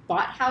have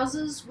bought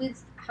houses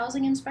with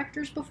housing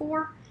inspectors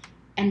before,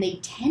 and they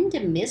tend to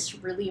miss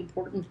really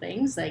important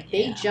things.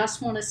 They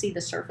just want to see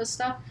the surface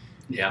stuff.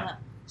 Yeah.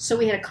 So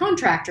we had a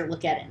contractor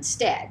look at it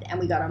instead, and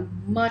we got a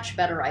much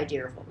better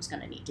idea of what was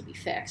going to need to be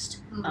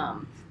fixed.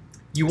 Mm-hmm.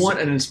 You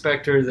want an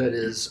inspector that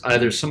is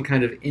either some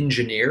kind of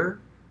engineer.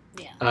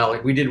 Yeah.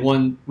 Like we had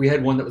one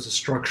that was a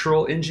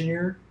structural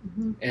engineer,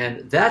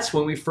 and that's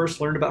when we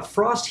first learned about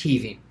frost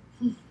heaving.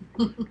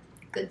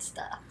 Good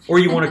stuff. Or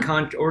you want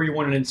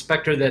an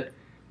inspector that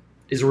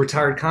is a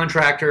retired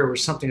contractor or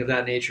something of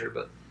that nature.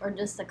 But Or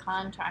just a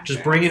contractor.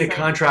 Just bringing a It's like-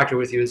 contractor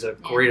with you is a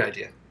great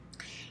idea.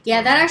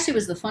 Yeah, that actually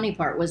was the funny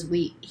part. Was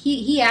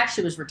he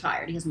actually was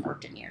retired. He hasn't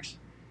worked in years,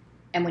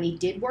 and when he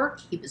did work,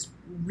 he was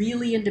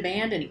really in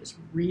demand and he was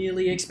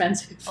really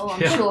expensive. Oh,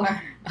 I'm Yeah.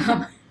 sure.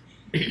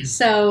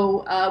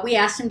 So we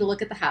asked him to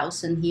look at the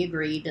house, and he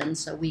agreed. And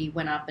so we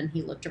went up and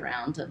he looked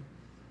around. And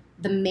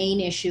the main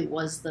issue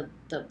was the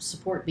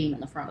support beam in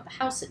the front of the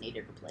house that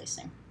needed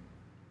replacing.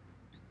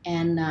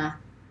 And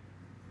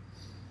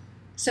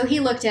so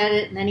he looked at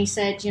it, and then he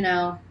said,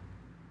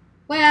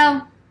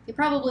 well, you're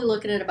probably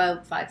looking at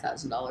about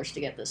 $5,000 to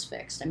get this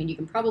fixed. I mean, you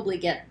can probably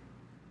get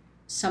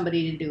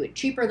somebody to do it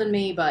cheaper than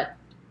me, but,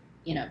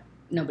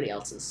 nobody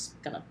else is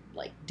going to,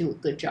 do a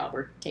good job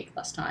or take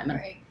less time. And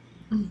Right.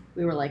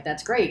 we were like,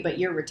 that's great, but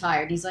you're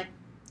retired. He's like,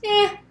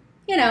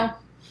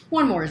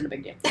 one more isn't a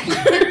big deal.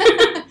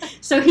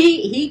 So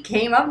he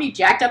came up and he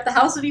jacked up the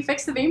house and he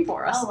fixed the beam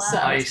for us. Oh, wow. So,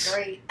 Nice. That's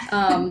great.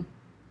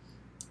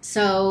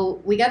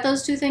 so we got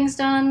those two things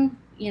done.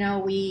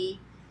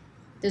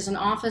 There's an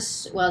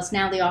office. Well, it's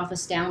now the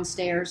office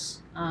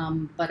downstairs,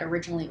 but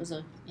originally it was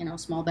a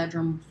small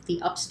bedroom. The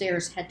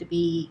upstairs had to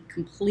be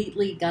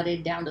completely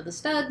gutted down to the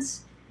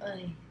studs.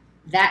 Oy.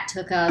 That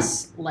took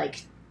us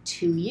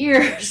 2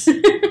 years.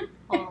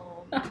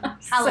 Oh.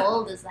 How So-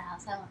 old is the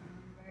house? I don't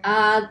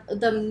remember.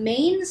 The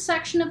main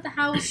section of the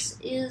house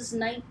is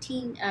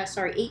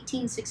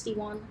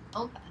 1861.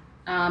 Okay.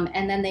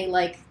 And then they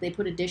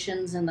put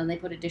additions, and then they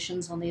put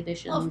additions on the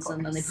additions, Of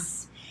and then they put.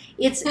 course.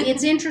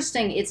 It's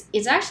interesting.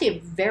 It's actually a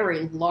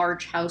very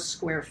large house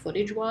square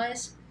footage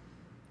wise,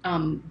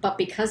 but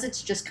because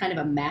it's just kind of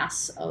a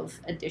mass of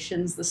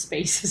additions, the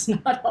space is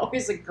not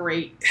always a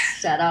great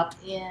setup.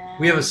 Yeah.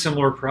 We have a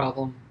similar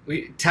problem.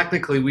 We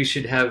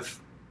should have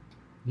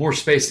more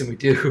space than we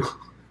do.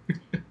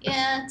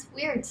 Yeah, it's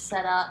weird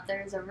setup.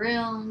 There's a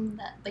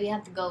room, but you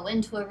have to go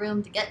into a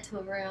room to get to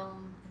a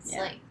room. It's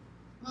Yeah.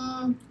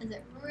 is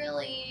it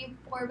really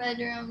 4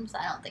 bedrooms?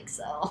 I don't think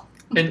so.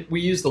 And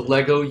we use the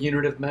Lego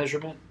unit of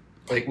measurement.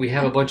 We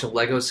have a bunch of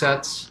Lego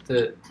sets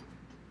that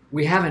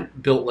we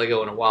haven't built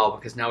Lego in a while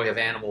because now we have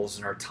animals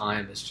and our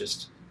time is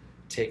just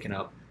taken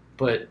up.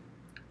 But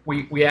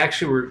we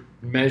actually were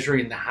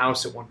measuring the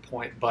house at one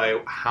point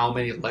by how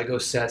many Lego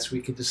sets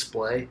we could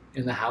display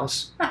in the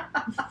house.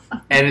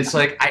 And it's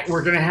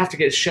we're going to have to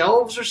get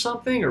shelves or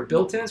something or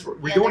built-ins.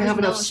 We don't there's have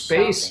enough no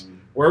space. shelving.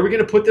 Where are we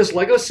going to put this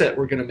Lego set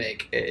we're going to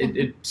make?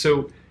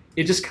 So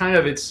it just kind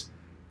of, it's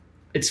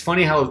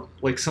funny how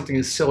something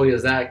as silly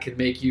as that can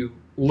make you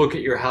look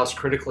at your house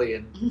critically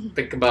and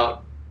think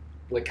about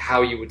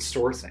how you would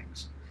store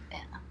things.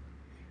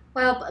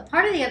 Well,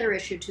 part of the other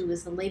issue too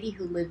is the lady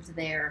who lived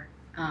there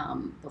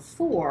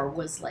before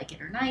was in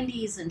her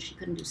 90s and she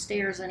couldn't do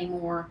stairs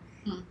anymore,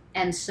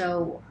 and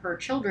so her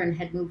children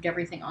had moved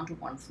everything onto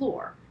one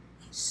floor.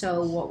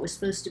 So what was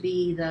supposed to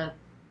be the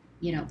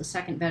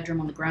second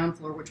bedroom on the ground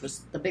floor, which was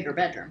the bigger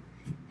bedroom,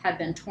 had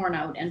been torn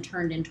out and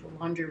turned into a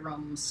laundry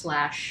room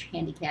 /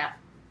 handicap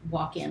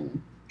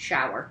walk-in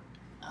shower.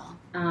 Oh.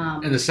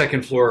 And the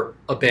second floor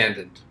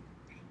abandoned.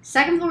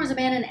 Second floor was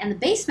abandoned, and the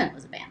basement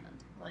was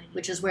abandoned, Oy.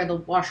 which is where the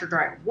washer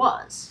dryer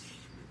was.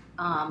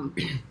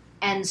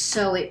 And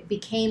so it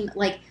became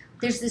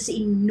there's this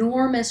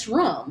enormous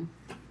room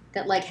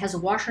that has a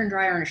washer and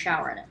dryer and a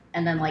shower in it,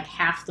 and then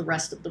half the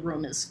rest of the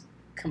room is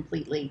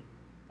completely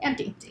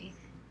empty. Empty.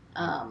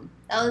 Um,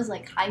 That was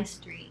High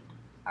Street.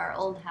 Our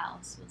old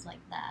house was like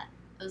that.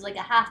 It was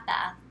a half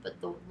bath, but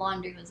the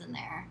laundry was in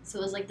there. So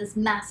it was this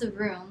massive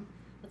room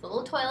with a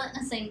little toilet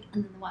and a sink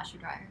and then the washer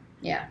dryer.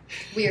 yeah.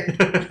 Weird.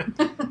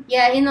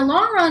 Yeah, in the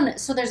long run,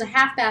 so there's a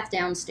half bath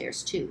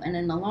downstairs too, and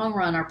in the long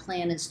run, our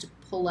plan is to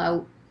pull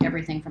out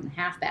everything from the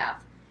half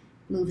bath,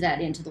 move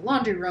that into the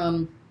laundry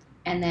room,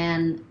 and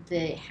then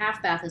the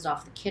half bath is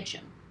off the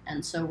kitchen.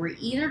 And so we're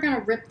either going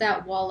to rip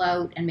that wall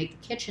out and make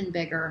the kitchen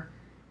bigger,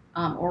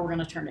 or we're going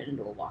to turn it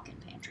into a walk-in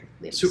pantry.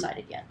 We haven't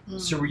decided yet.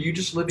 So were you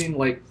just living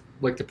like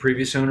the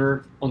previous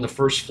owner on the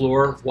first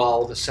floor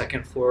while the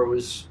second floor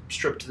was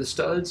stripped to the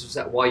studs? Was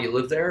that why you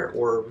lived there,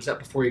 or was that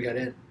before you got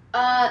in?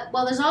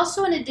 Well, there's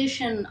also an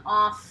addition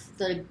off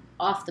the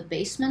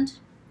basement,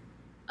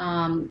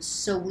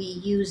 so we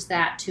use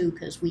that too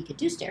because we could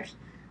do stairs,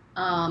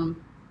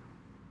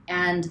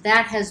 and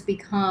that has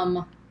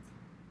become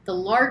the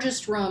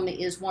largest room.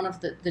 Is one of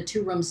the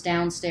two rooms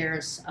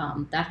downstairs.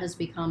 That has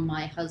become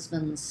my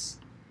husband's.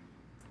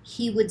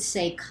 He would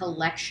say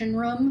collection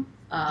room.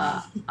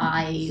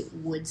 I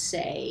would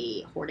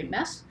say hoarding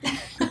mess.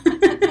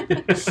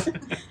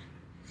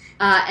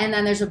 And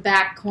then there's a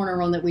back corner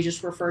room that we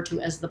just refer to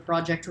as the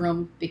project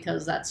room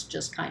because that's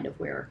just kind of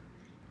where,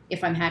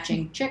 if I'm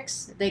hatching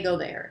chicks, they go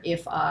there.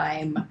 If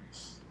I'm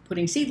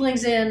putting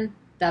seedlings in,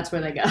 that's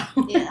where they go.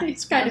 Yeah,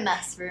 It's kind a of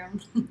mess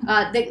room.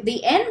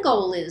 the end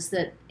goal is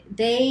that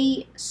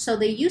they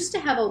used to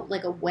have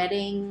a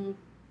wedding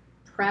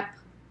prep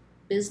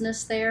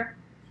business there.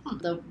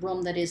 The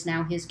room that is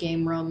now his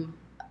game room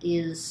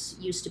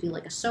used to be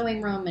like a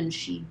sewing room, and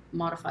she'd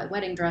modify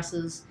wedding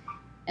dresses.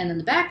 And then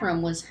the back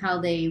room was how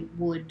they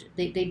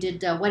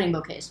did wedding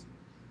bouquets.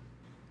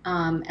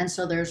 And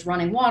so there's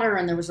running water,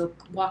 and there was a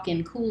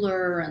walk-in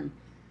cooler. And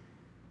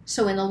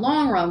so in the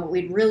long run, what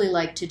we'd really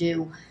like to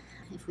do,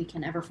 if we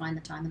can ever find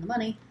the time and the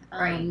money,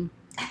 Right.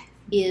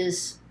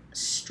 is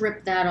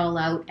strip that all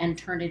out and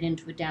turn it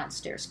into a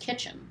downstairs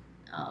kitchen,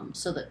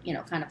 so that,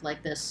 kind of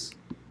like this,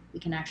 we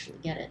can actually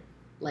get it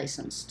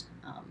licensed,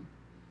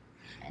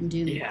 and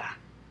do,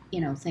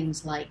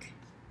 things like,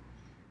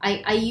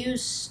 I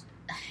use,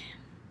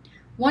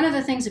 one of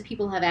the things that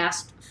people have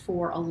asked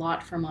for a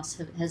lot from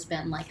us has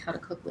been like how to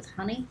cook with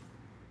honey,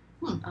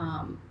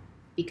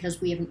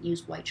 because we haven't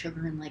used white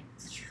sugar in like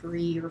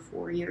 3 or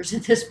 4 years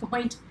at this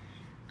point.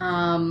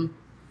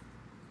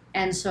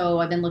 And so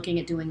I've been looking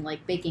at doing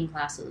like baking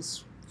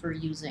classes for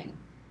using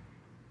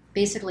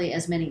basically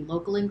as many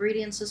local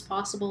ingredients as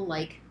possible,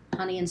 like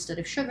honey instead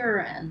of sugar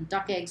and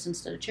duck eggs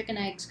instead of chicken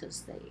eggs,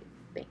 because they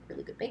make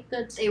really good baked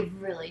goods. They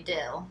really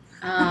do.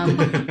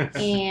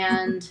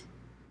 And,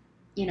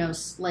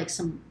 like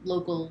some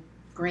local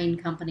grain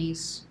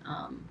companies,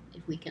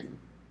 if we can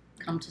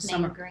come to Main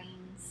summer.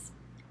 grains.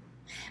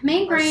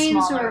 Main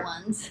grains smaller or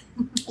ones.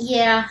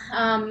 Yeah.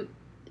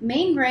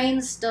 Main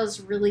Grains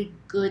does really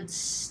good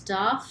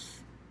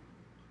stuff,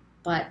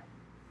 but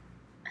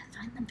I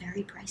find them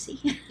very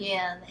pricey.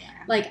 Yeah, they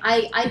are. Like,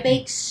 I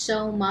bake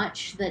so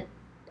much that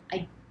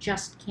I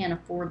just can't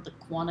afford the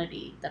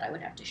quantity that I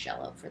would have to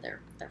shell out for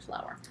their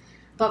flour.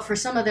 But for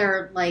some of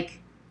their,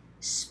 like,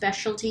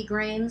 specialty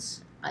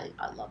grains, I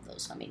love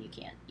those. I mean, you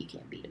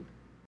can't beat them.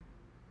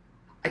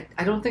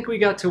 I don't think we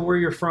got to where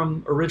you're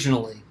from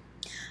originally.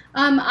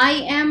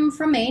 I am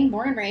from Maine,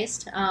 born and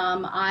raised.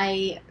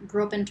 I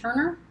grew up in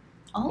Turner.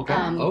 Oh,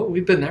 Okay.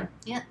 We've been there.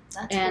 yeah,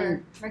 that's and-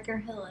 where Ricker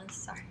Hill is.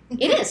 Sorry.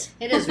 It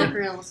is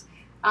Ricker Hills.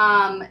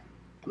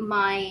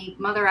 My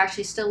mother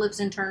actually still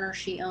lives in Turner.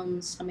 She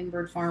owns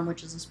Hummingbird Farm,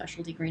 which is a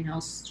specialty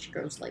greenhouse. She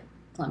grows like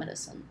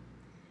clematis, and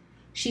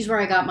she's where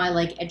I got my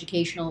like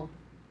educational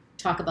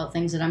talk about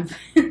things that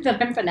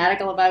I'm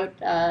fanatical about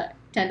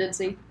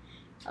tendency.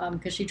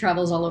 Because she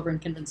travels all over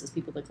and convinces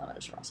people that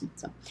clematis are awesome.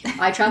 So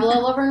I travel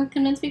all over and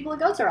convince people that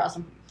goats are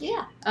awesome.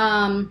 Yeah.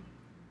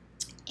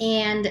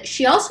 And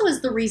she also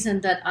is the reason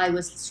that I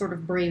was sort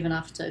of brave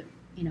enough to,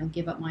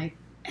 give up my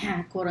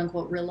quote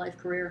unquote real life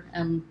career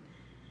and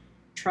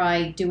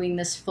try doing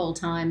this full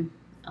time.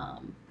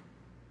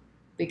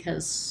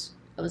 Because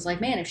I was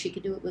like, man, if she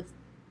could do it with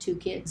 2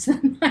 kids,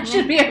 then I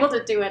should be able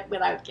to do it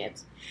without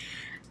kids.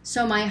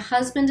 So my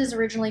husband is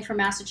originally from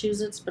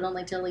Massachusetts, but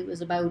only till he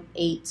was about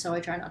 8, so I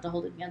try not to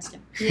hold it against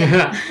him.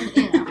 Yeah.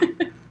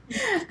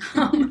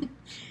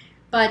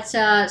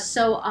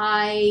 So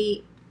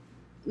I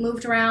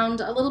moved around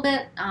a little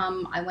bit.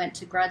 I went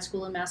to grad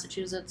school in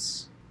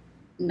Massachusetts.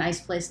 Nice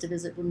place to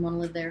visit, wouldn't want to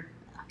live there.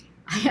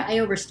 I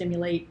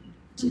overstimulate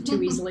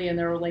too easily, and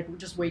there are like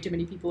just way too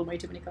many people and way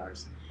too many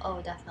cars.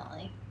 Oh,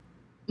 definitely.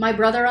 My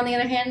brother, on the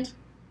other hand,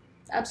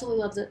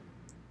 absolutely loves it.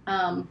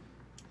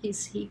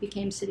 He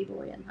became city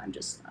boy, and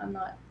I'm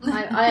not.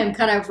 I am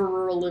cut out for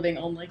rural living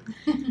only.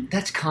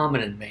 That's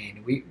common in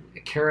Maine.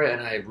 Kara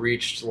and I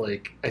reached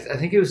like I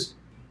think it was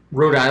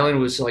Rhode Island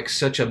was like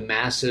such a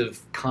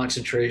massive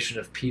concentration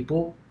of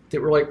people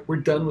that we're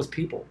done with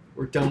people.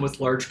 We're done with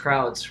large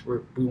crowds.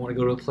 We want to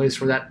go to a place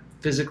where that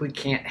physically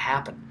can't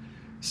happen.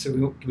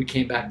 So we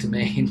came back to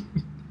Maine.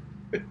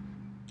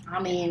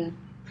 I mean,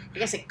 I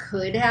guess it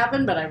could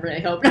happen, but I really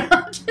hope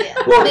not. Yeah.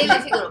 Well, maybe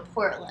if you go to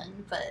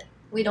Portland, but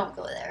we don't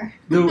go there.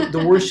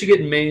 The worst you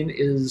get in Maine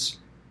is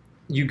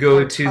you go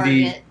Or to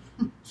Target.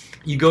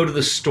 you go to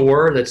the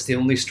store that's the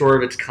only store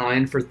of its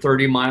kind for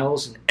 30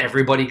 miles, and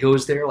everybody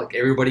goes there. Like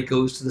everybody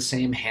goes to the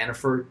same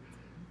Hannaford,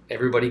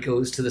 everybody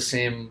goes to the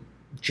same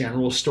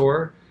general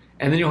store,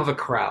 and then you'll have a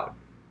crowd.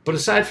 But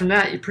aside from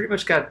that, you pretty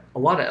much got a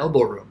lot of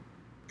elbow room.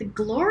 The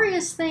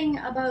glorious thing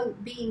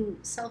about being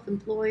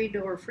self-employed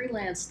or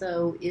freelance,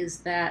 though, is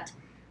that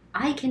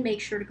I can make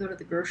sure to go to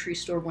the grocery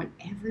store when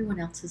everyone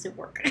else is at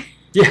work.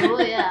 Yeah. Oh,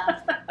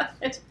 yeah.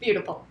 It's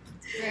beautiful.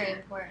 It's very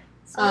important.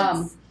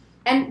 So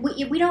And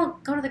we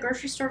don't go to the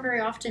grocery store very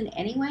often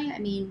anyway. I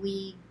mean,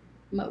 we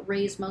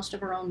raise most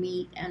of our own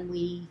meat, and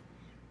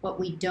what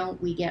we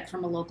don't, we get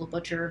from a local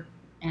butcher,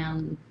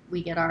 and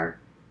we get our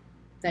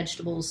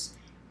vegetables.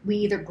 We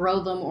either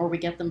grow them or we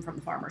get them from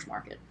the farmer's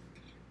market.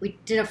 We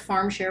did a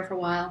farm share for a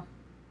while,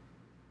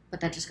 but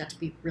that just got to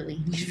be really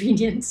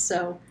inconvenient.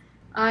 So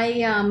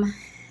I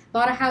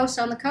bought a house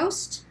on the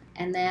coast,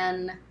 and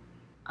then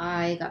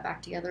I got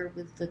back together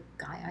with the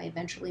guy I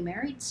eventually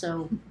married.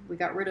 So we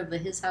got rid of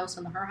his house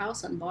and her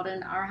house and bought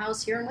in our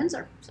house here in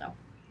Windsor. So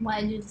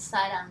why did you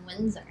decide on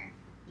Windsor?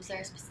 Was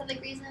there a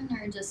specific reason,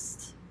 or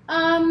just it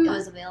um,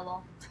 was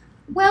available?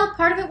 well,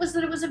 part of it was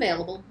that it was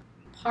available.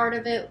 Part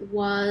of it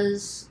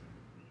was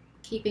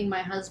keeping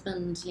my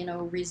husband,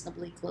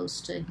 reasonably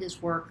close to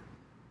his work.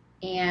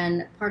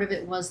 And part of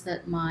it was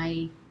that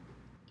my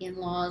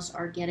in-laws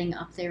are getting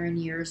up there in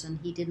years, and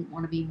he didn't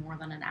want to be more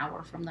than an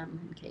hour from them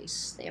in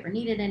case they ever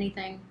needed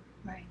anything.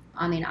 Right.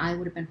 I mean, I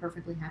would have been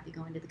perfectly happy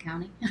going to the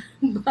county,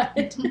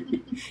 but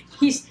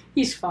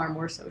he's far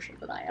more social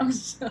than I am.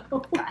 So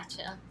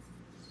Gotcha.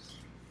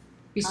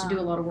 Used to do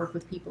a lot of work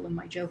with people, and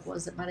my joke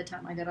was that by the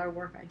time I got out of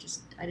work,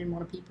 I didn't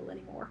want to people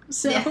anymore.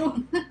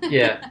 So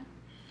Yeah.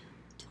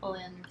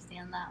 Totally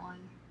understand that one.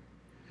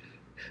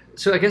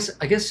 So I guess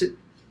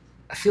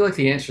I feel like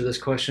the answer to this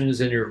question is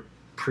in your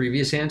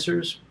previous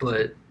answers,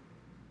 but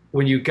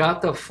when you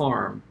got the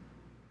farm,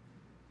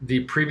 the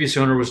previous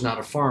owner was not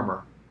a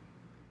farmer.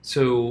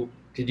 So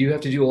did you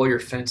have to do all your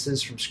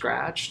fences from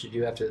scratch? Did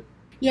you have to?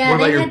 yeah. What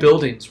about they your had-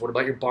 buildings? What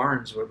about your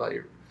barns? What about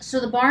your? So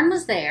the barn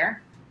was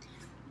there.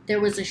 There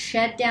was a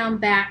shed down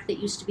back that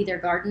used to be their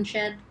garden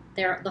shed.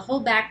 The whole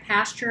back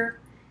pasture.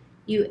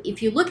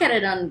 If you look at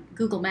it on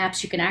Google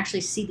Maps, you can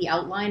actually see the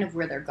outline of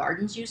where their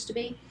gardens used to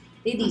be.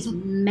 They had these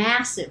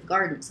massive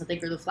gardens that they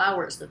grew the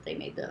flowers that they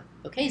made the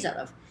bouquets out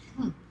of.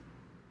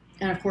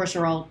 And of course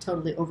are all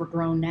totally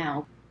overgrown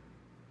now.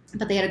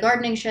 But they had a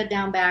gardening shed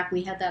down back.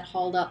 We had that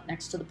hauled up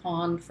next to the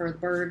pond for the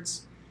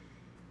birds.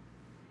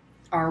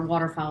 Our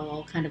waterfowl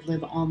all kind of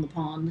live on the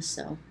pond.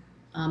 So,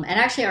 and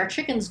actually our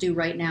chickens do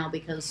right now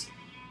because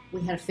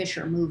we had a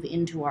fisher move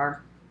into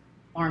our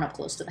barn up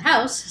close to the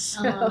house.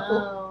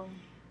 So,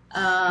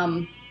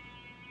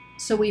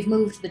 so we've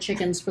moved the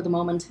chickens for the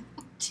moment.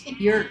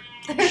 Your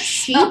They're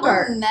sheep so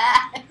are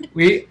mad.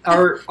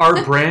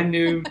 Our brand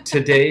new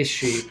Today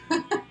sheep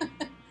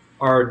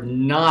are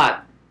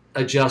not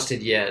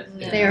adjusted yet.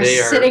 No. they are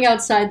sitting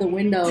outside the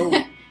window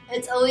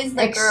It's always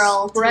the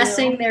girl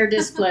expressing too. their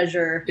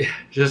displeasure.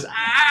 Just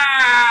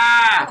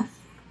ah.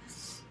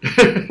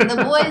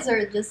 The boys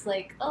are just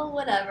like, oh,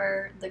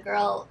 whatever. The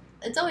girl,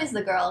 it's always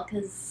the girl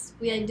because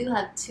we do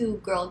have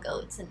 2 girl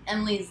goats, and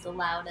Emily's the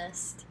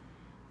loudest,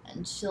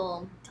 and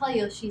she'll tell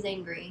you if she's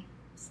angry.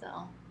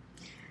 So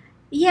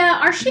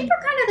Yeah, our sheep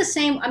are kind of the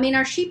same. I mean,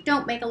 our sheep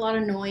don't make a lot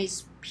of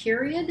noise,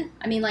 period.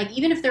 I mean, like,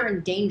 even if they're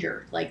in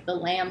danger, like the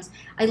lambs.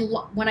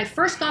 When I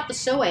first got the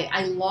Soe,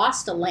 I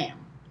lost a lamb.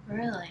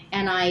 really,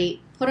 And I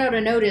put out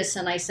a notice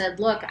and I said,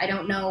 look, I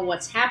don't know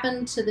what's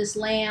happened to this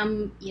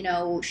lamb. You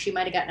know, she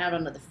might have gotten out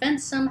onto the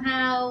fence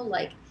somehow.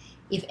 Like,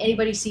 if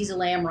anybody sees a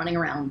lamb running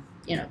around,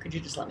 you know, could you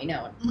just let me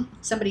know? And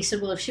somebody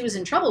said, well, if she was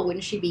in trouble,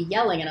 wouldn't she be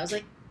yelling? And I was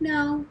like,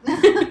 no.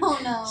 oh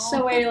no.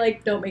 So I,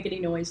 don't make any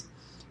noise.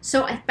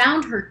 So I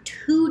found her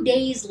 2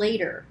 days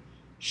later.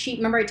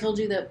 Remember I told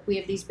you that we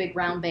have these big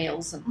round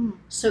bales. And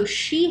so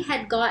she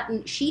had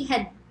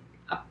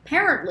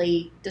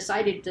apparently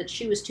decided that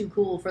she was too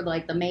cool for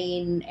the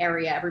main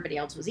area everybody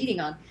else was eating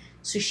on.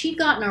 So she'd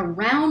gotten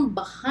around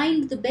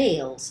behind the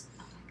bales,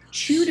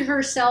 chewed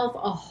herself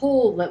a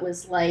hole that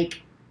was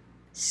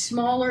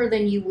smaller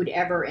than you would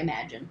ever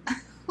imagine,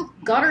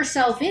 got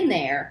herself in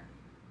there,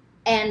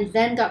 and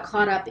then got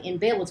caught up in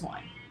bale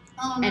twine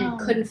and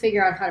couldn't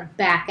figure out how to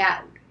back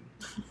out.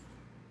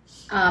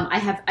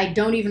 I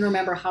don't even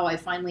remember how I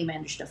finally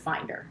managed to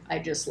find her. I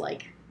just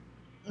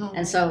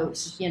and so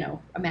it's,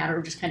 a matter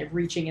of just kind of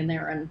reaching in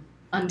there and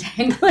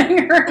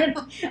untangling her and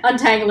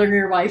untangling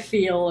her by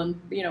feel and,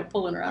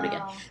 pulling her out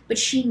again. But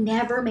she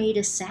never made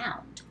a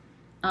sound.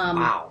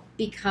 Wow.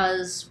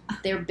 Because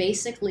they're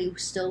basically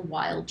still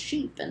wild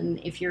sheep. And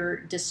if you're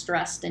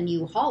distressed and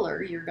you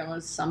holler, you're going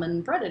to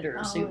summon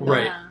predators.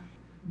 Right. Yeah.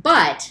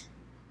 But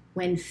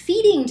when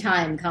feeding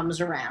time comes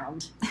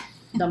around,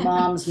 the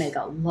moms make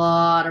a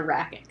lot of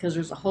racket because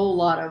there's a whole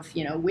lot of,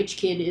 which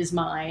kid is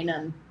mine,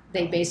 and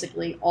they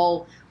basically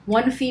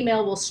one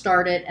female will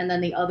start it, and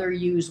then the other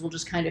ewes will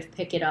just kind of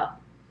pick it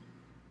up,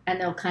 and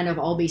they'll kind of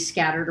all be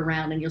scattered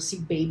around, and you'll see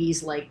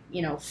babies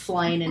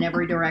flying in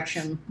every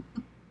direction,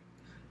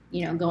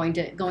 going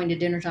to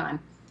dinner time.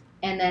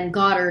 And then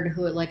Goddard,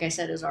 who, like I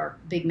said, is our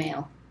big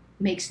male,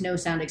 makes no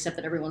sound except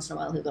that every once in a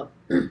while he'll go.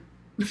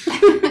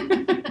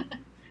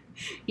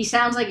 He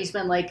sounds like he's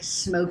been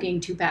smoking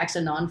 2 packs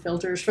of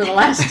non-filters for the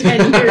last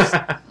 10 years.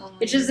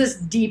 It's just this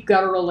deep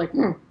guttural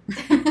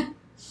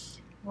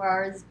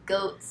Whereas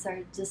goats are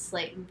just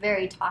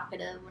very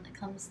talkative when it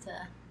comes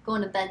to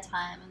going to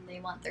bedtime, and they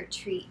want their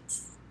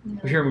treats.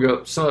 We hear him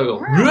go. Some go.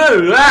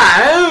 Frickin'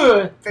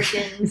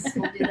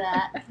 will do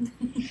that.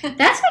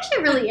 That's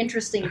actually really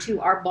interesting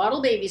too. Our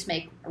bottle babies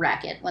make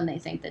racket when they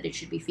think that it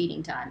should be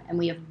feeding time, and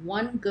we have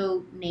one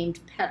goat named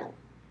Petal,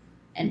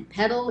 and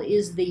Petal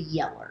is the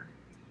yeller,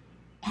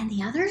 and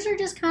the others are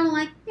just kind of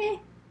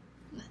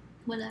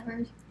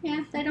Whatever.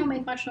 yeah, they don't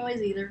make much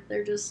noise either.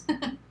 They're just.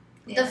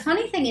 Yeah. The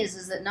funny thing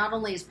is that not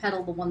only is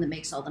Petal the one that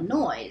makes all the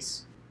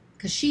noise,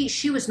 because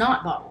she was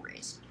not bottle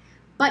raised,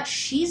 but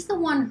she's the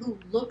one who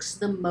looks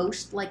the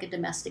most like a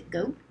domestic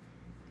goat.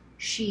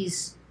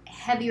 She's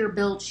heavier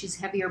built, she's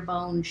heavier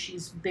boned,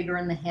 she's bigger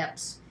in the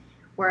hips,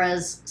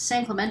 whereas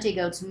San Clemente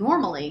goats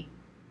normally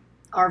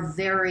are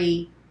they're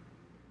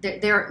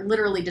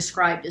literally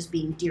described as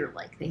being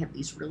deer-like. They have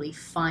these really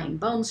fine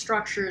bone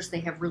structures, they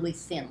have really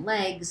thin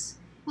legs,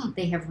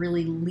 they have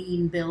really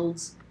lean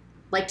builds.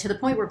 To the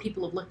point where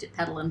people have looked at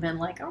Petal and been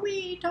like, are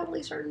we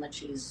totally certain that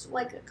she's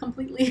a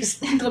completely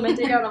San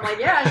Clemente goat? I'm like,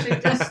 yeah,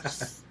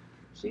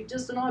 she's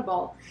just an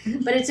oddball.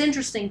 But it's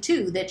interesting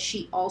too that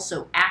she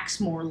also acts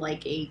more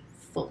like a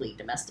fully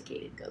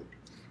domesticated goat.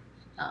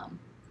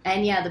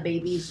 And yeah, the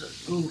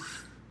babies,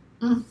 oof.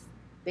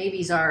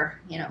 Babies are,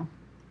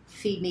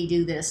 feed me,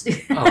 do this.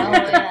 Oh,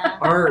 yeah.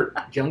 Our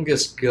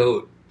youngest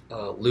goat,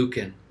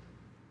 Lucan,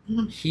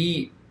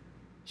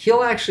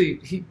 he'll actually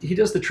he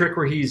does the trick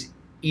where he's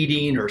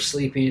eating or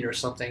sleeping or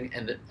something,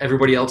 and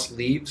everybody else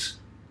leaves.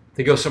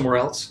 They go somewhere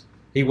else.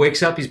 He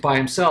wakes up, he's by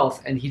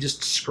himself, and he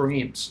just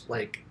screams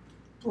like,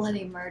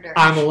 Bloody murder.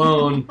 I'm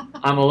alone.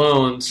 I'm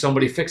alone.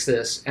 Somebody fix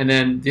this. And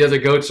then the other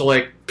goats are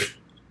like,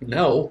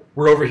 no,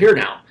 we're over here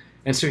now.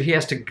 And so he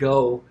has to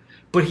go.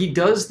 But he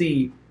does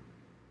the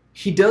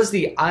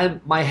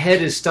my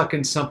head is stuck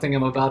in something,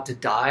 I'm about to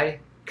die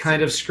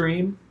kind of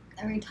scream.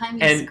 Every time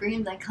he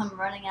screams, I come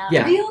running out.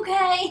 Yeah. Are you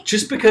okay?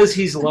 Just because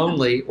he's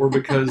lonely or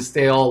because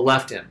they all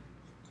left him.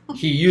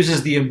 He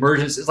uses the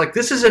emergency. It's like,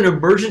 this is an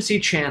emergency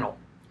channel.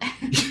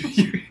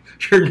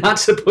 You're not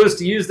supposed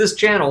to use this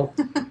channel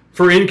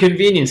for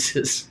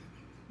inconveniences.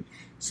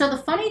 So the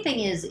funny thing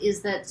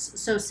is that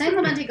San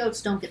Clemente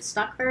goats don't get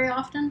stuck very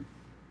often.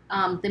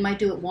 They might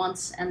do it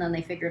once and then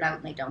they figure it out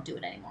and they don't do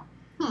it anymore.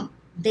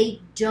 They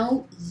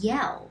don't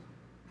yell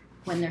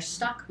when they're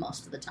stuck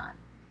most of the time.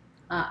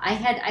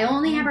 I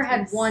only ever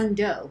had one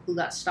doe who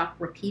got stuck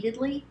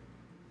repeatedly,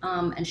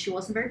 and she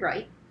wasn't very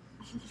bright.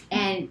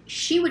 And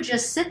she would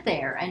just sit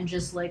there and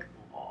just like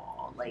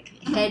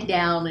head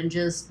down and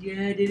just,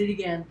 yeah, I did it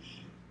again.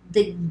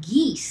 The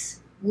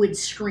geese would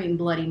scream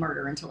bloody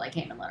murder until I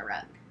came and let her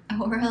out.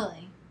 Oh,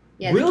 really?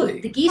 Yeah,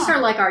 really? The geese are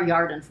like our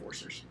yard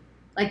enforcers.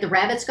 Like the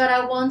rabbits got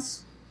out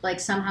once, like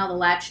somehow the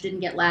latch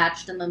didn't get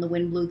latched and then the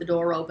wind blew the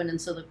door open and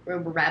so there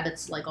were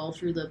rabbits like all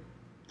through the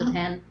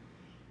pen.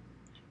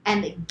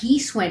 And the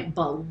geese went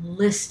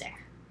ballistic.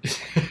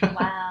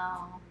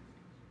 Wow.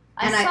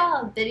 I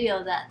saw a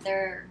video that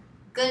they're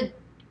good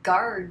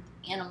guard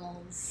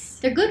animals.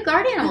 They're good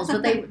guard animals,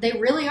 but they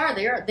really are.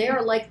 They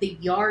are like the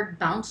yard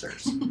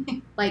bouncers.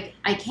 Like,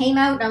 I came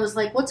out and I was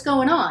like, what's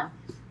going on?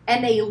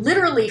 And they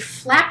literally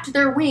flapped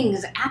their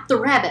wings at the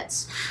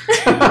rabbits.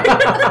 Get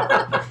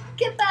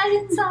back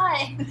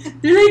inside.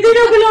 They're like, they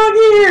don't belong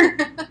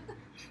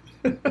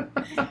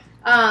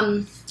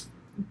here.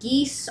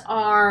 Geese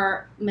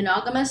are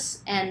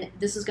monogamous, and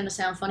this is going to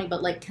sound funny,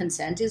 but like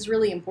consent is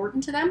really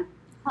important to them.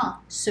 Huh.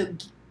 So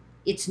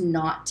it's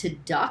not to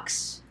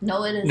ducks.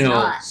 No, it is No,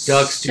 not.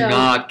 ducks do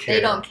not care.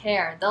 They don't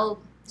care.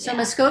 So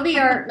Muscovy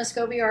are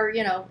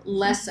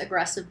less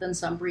aggressive than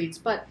some breeds,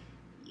 but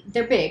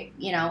they're big,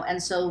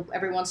 and so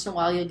every once in a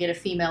while you'll get a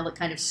female that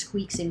kind of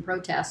squeaks in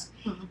protest,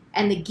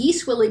 and the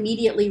geese will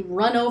immediately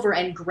run over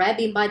and grab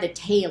him by the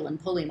tail and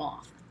pull him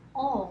off.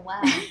 Oh,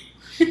 wow.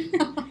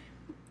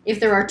 If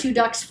there are two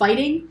ducks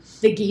fighting,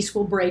 the geese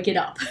will break it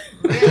up.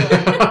 Really?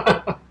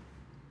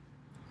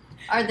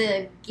 Are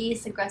the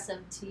geese aggressive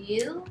to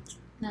you?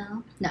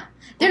 No.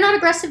 They're not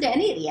aggressive to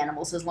any of the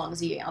animals as long as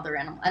the other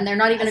animal, and they're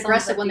not even As long as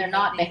aggressive when they're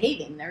not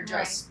behaving. They're Right.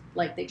 just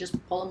they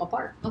just pull them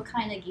apart. What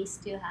kind of geese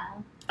do you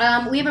have?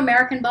 We have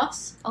American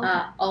buffs,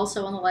 Okay.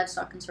 also on the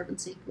Livestock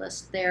Conservancy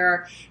list. They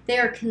are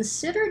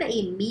considered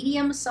a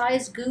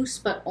medium-sized goose,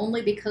 but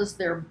only because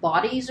their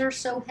bodies are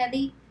so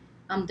heavy.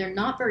 They're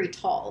not very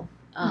tall.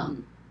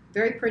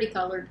 Very pretty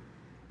colored.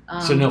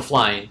 So no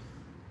flying.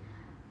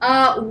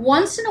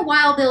 Once in a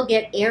while they'll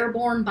get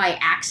airborne by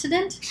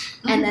accident,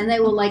 and then they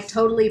will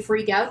totally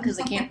freak out because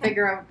they can't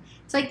figure out.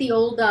 It's like the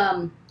old,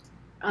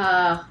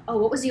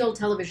 what was the old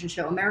television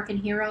show? American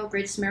Hero,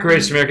 Greatest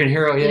American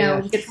Hero,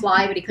 yeah. He could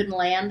fly, but he couldn't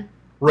land.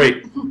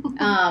 Right.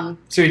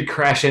 So he'd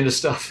crash into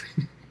stuff.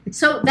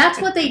 So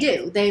that's what they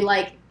do. They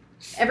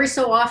every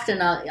so often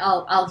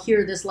I'll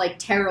hear this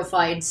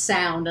terrified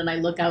sound, and I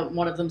look out and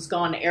one of them's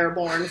gone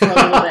airborne for a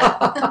little bit.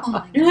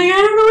 You're like,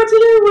 I don't know what to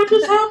do. What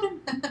just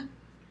happened?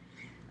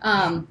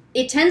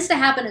 It tends to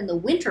happen in the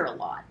winter a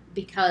lot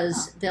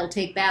because they'll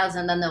take baths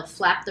and then they'll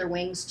flap their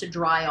wings to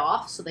dry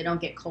off so they don't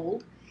get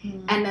cold,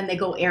 and then they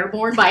go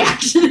airborne by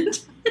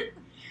accident.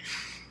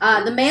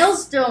 The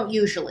males don't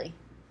usually,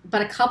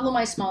 but a couple of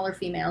my smaller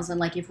females, and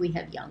if we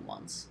have young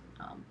ones,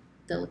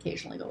 they'll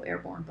occasionally go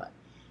airborne, but.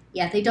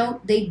 Yeah, they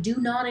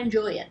do not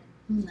enjoy it.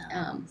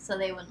 No. So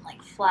they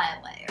wouldn't fly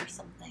away or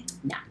something.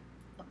 No.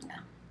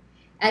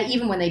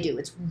 Even when they do,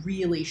 it's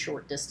really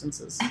short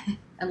distances.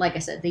 And like I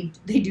said, they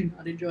do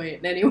not enjoy it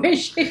in any way,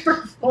 shape,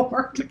 or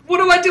form. What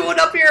am I doing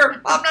up here?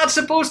 I'm not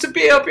supposed to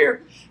be up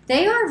here.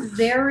 They are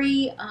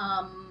very,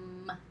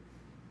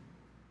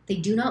 they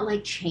do not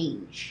like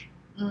change.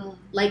 To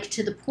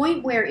the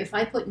point where if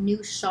I put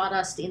new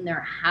sawdust in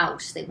their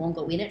house, they won't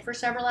go in it for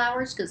several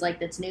hours because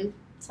that's new.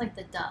 It's like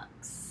the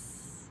ducks.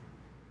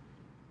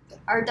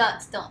 Our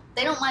ducks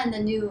they don't mind the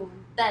new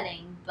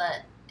bedding,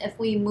 but if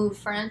we move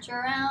furniture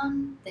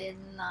around, they're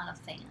not a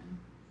fan.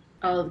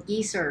 Oh,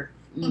 geese are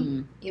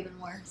Even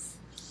worse.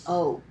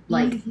 Oh,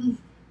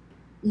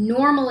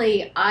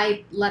 normally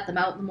I let them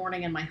out in the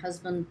morning and my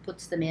husband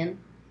puts them in.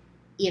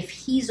 If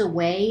he's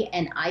away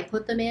and I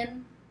put them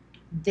in,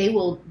 they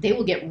will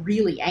get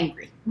really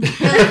angry.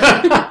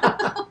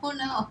 Oh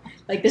no.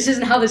 This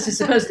isn't how this is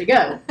supposed to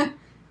go.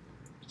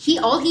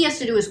 All he has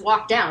to do is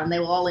walk down and they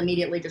will all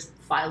immediately just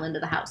file into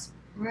the house.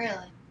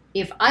 Really?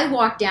 If I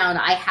walk down,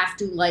 I have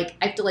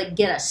to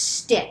get a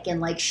stick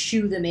and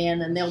shoo them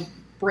in, and they'll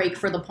break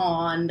for the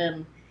pond,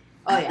 and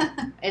Oh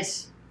yeah,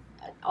 it's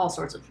all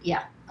sorts of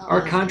Our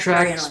very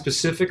contract annoying.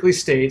 specifically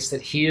states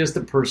that he is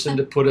the person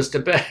to put us to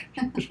bed.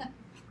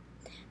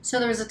 So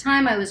there was a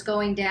time I was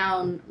going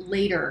down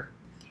later,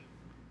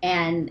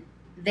 and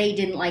they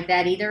didn't like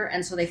that either,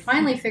 and so they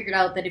finally figured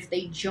out that if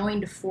they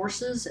joined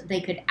forces,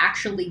 they could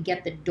actually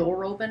get the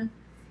door open,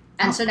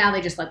 and so now they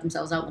just let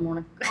themselves out in the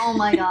morning. Oh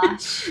my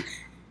gosh.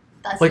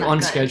 That's Like not on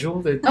good.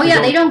 schedule? Oh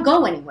yeah, they don't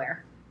go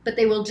anywhere, but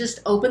they will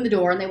just open the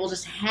door and they will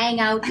just hang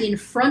out in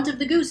front of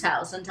the goose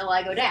house until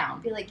I go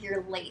down. Be like,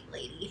 you're late,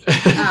 lady.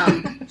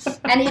 And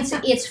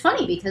it's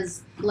funny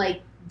because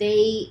like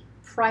they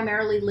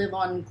primarily live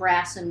on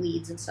grass and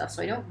weeds and stuff,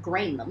 so I don't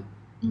grain them.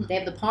 Mhm. They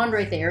have the pond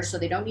right there, so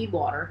they don't need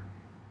water.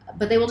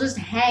 But they will just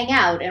hang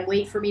out and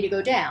wait for me to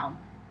go down.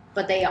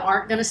 But they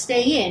aren't going to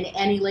stay in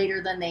any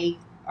later than they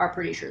are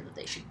pretty sure that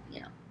they should,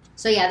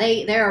 So yeah,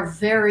 they are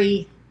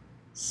very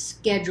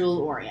schedule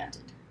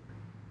oriented.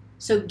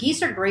 So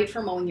geese are great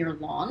for mowing your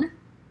lawn.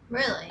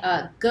 Really?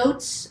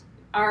 Goats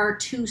are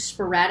too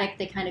sporadic.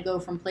 They kind of go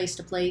from place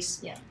to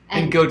place. Yeah.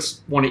 And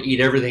goats want to eat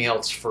everything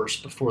else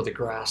first before the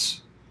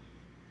grass.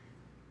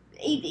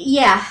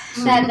 Yeah,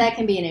 that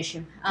can be an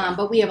issue.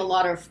 But we have a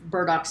lot of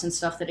burdocks and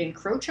stuff that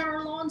encroach on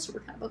our lawn, so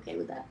we're kind of okay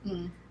with that.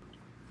 Mm.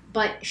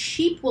 But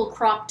sheep will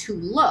crop too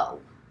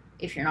low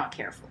if you're not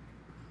careful.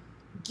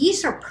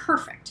 Geese are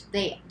perfect.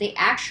 They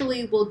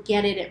actually will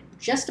get it at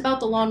just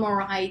about the lawnmower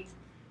height.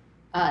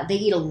 They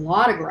eat a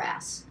lot of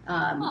grass.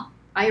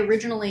 My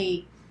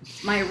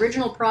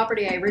original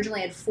property, I originally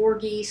had 4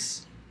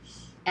 geese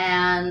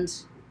and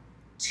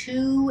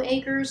 2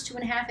 acres,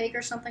 2.5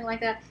 acres, something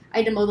like that. I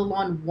had to mow the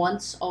lawn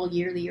once all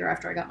year, the year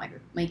after I got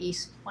my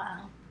geese.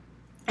 Wow.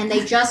 And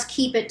they just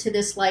keep it to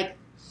this like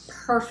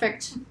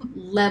perfect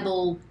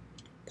level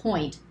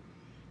point.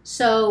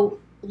 So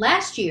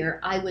last year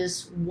I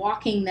was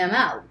walking them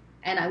out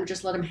and I would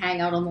just let them hang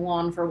out on the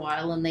lawn for a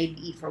while and they'd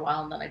eat for a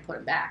while and then I'd put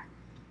them back.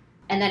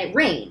 And then it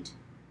rained.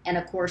 And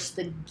of course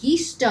the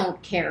geese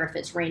don't care if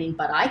it's raining,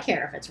 but I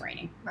care if it's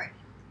raining. Right.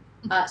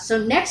 So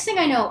next thing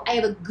I know, I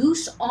have a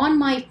goose on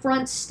my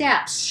front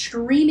steps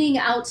screaming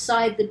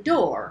outside the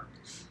door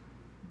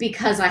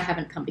because I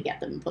haven't come to get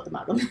them and put them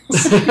out on the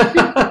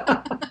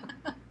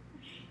lawn.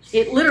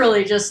 It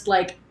literally just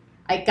like,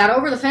 I got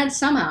over the fence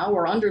somehow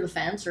or under the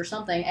fence or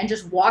something and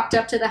just walked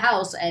up to the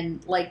house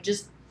and like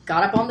just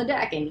got up on the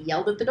deck and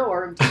yelled at the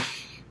door.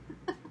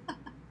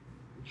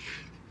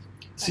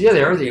 So yeah,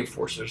 they are the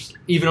enforcers.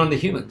 Even on the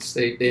humans,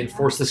 they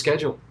enforce the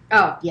schedule.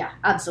 Oh yeah,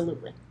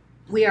 absolutely.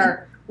 We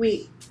are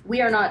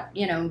not,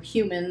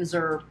 humans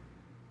or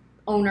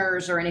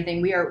owners or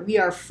anything. We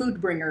are food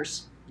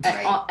bringers.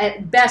 Right.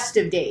 At best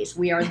of days,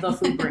 we are the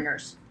food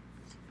bringers.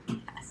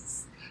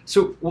 Yes.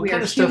 So what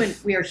kind of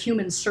stuff? We are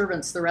human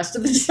servants the rest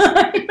of the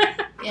time.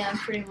 Yeah,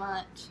 pretty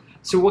much.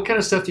 So what kind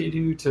of stuff do you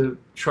do to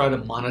try to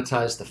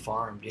monetize the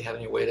farm? Do you have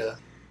any way to?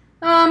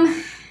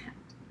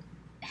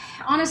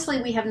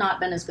 Honestly, we have not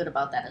been as good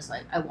about that as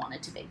I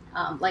wanted to be.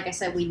 Like I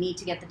said, we need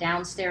to get the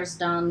downstairs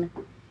done.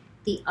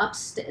 The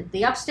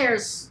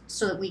upstairs,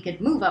 so that we could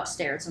move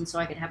upstairs and so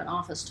I could have an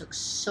office, took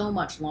so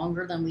much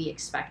longer than we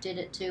expected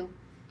it to.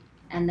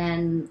 And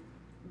then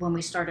when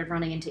we started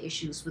running into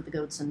issues with the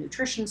goats and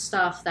nutrition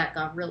stuff, that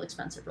got real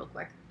expensive real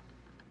quick.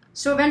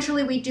 So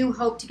eventually we do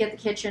hope to get the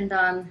kitchen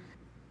done.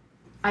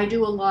 I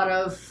do a lot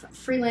of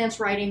freelance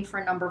writing for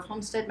a number of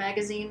Homestead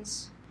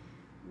magazines.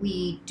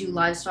 We do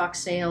livestock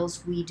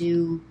sales. We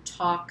do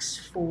talks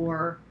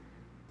for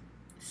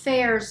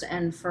fairs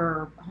and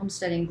for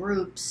homesteading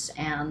groups.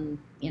 And,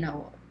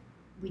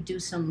 we do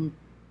some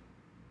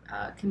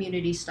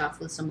community stuff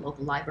with some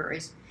local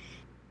libraries.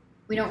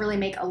 We don't really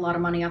make a lot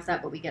of money off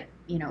that, but we get,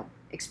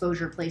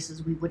 exposure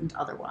places we wouldn't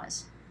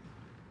otherwise.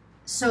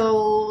 So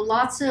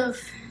lots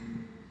of,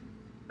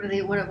 what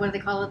do they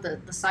call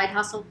it? The side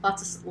hustle?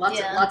 Lots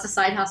of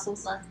side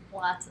hustles.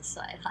 Lots of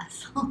side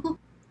hustle.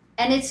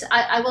 And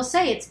I will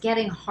say it's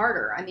getting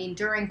harder. I mean,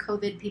 during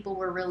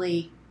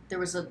COVID, there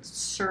was a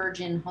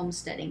surge in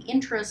homesteading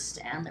interest,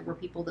 and there were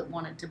people that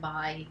wanted to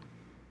buy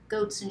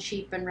goats and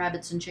sheep and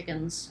rabbits and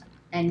chickens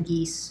and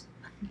geese.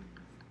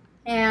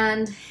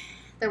 And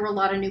there were a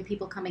lot of new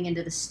people coming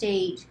into the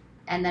state,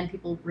 and then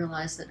people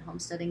realized that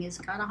homesteading is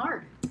kind of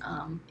hard.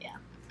 Yeah.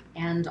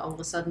 And all of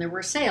a sudden there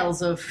were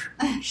sales of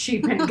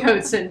sheep and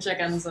goats and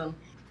chickens. And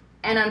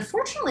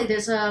unfortunately,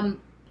 there's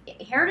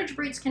heritage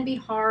breeds can be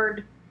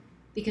hard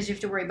because you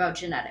have to worry about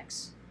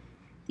genetics.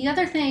 The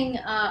other thing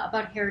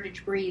about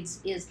heritage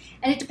breeds is,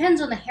 and it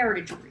depends on the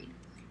heritage breed.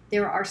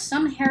 There are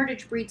some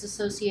heritage breeds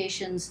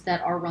associations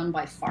that are run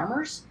by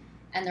farmers,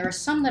 and there are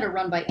some that are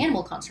run by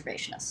animal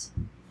conservationists.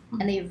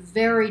 And they have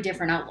very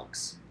different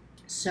outlooks.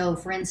 So,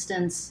 for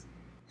instance,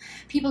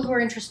 people who are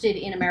interested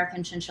in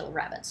American chinchilla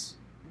rabbits,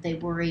 they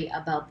worry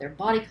about their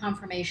body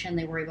conformation,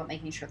 they worry about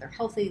making sure they're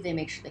healthy, they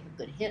make sure they have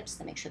good hips,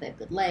 they make sure they have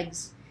good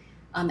legs.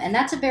 And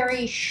that's a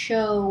very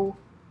show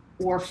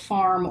or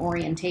farm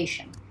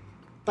orientation.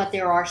 But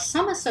there are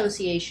some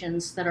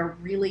associations that are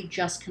really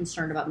just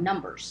concerned about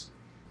numbers.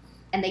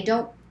 And they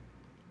don't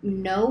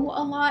know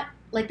a lot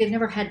like they've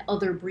never had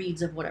other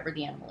breeds of whatever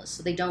the animal is.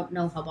 So they don't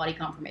know how body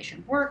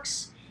conformation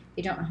works.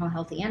 They don't know how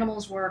healthy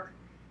animals work.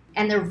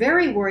 And they're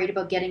very worried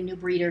about getting new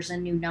breeders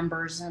and new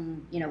numbers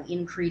and,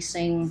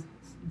 increasing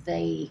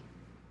the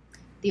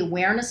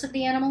awareness of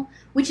the animal,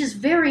 which is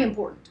very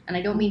important. And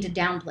I don't mean to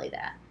downplay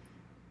that.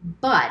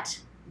 But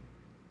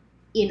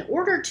in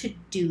order to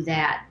do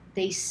that,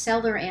 they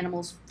sell their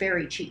animals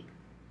very cheap.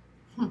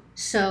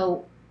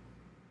 So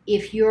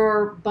if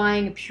you're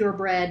buying a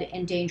purebred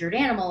endangered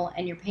animal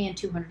and you're paying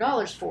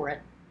 $200 for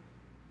it,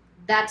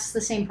 that's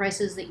the same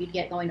prices that you'd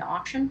get going to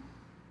auction.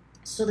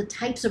 So the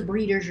types of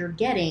breeders you're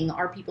getting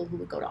are people who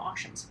would go to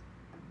auctions.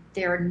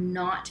 They're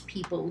not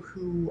people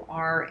who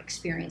are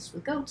experienced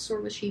with goats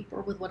or with sheep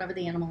or with whatever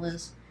the animal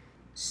is.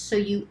 So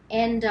you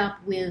end up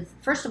with,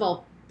 first of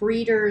all,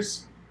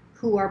 breeders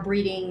who are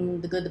breeding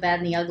the good, the bad,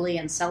 and the ugly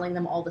and selling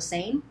them all the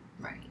same.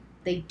 Right.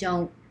 They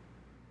don't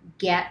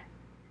get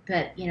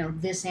that,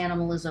 this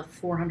animal is a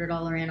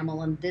 $400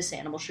 animal and this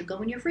animal should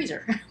go in your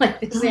freezer. Like,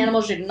 this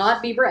animal should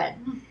not be bred.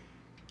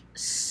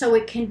 So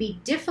it can be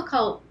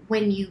difficult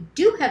when you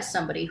do have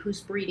somebody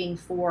who's breeding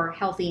for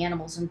healthy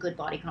animals and good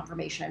body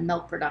conformation and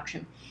milk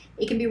production.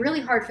 It can be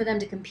really hard for them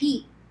to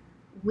compete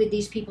with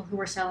these people who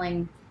are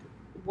selling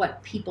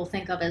what people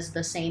think of as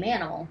the same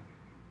animal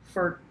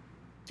for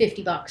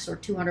 $50 or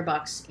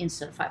 $200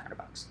 instead of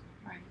 $500.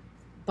 Right.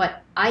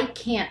 But I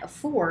can't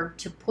afford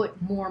to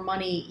put more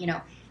money,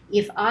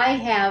 if I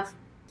have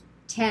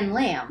 10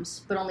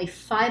 lambs, but only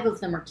 5 of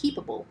them are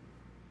keepable,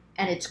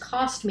 and it's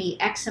cost me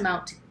X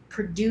amount to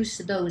produce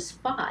those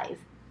 5,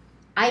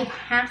 I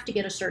have to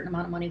get a certain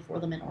amount of money for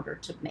them in order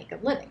to make a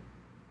living.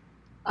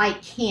 I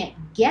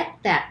can't get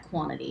that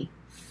quantity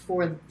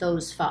for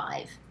those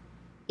 5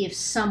 if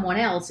someone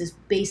else is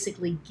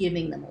basically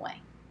giving them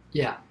away.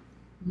 Yeah.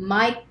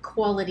 My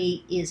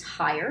quality is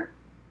higher,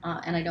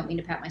 and I don't mean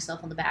to pat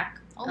myself on the back.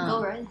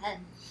 Go right ahead.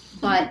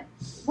 But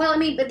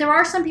there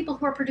are some people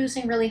who are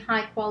producing really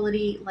high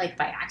quality, like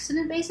by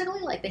accident,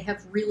 basically. Like, they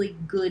have really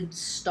good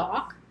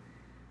stock.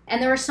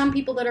 And there are some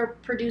people that are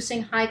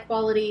producing high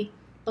quality,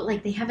 but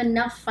like they have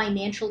enough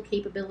financial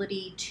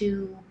capability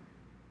to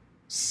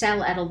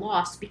sell at a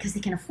loss because they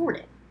can afford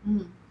it.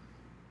 Mm.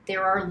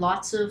 There are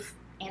lots of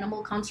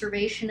animal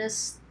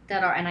conservationists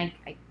that are, and I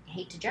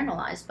hate to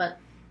generalize, but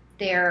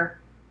they're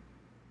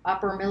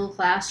upper middle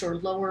class or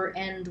lower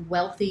end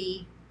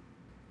wealthy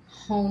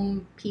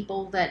home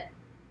people that,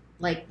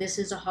 like, this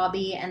is a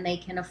hobby and they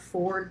can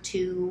afford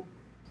to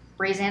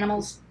raise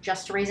animals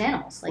just to raise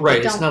animals. Like,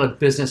 right, it's not a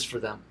business for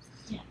them.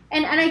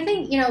 And I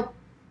think,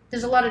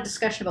 there's a lot of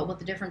discussion about what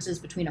the difference is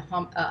between a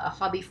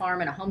hobby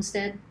farm and a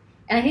homestead.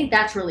 And I think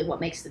that's really what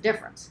makes the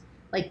difference.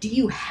 Like, do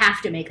you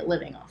have to make a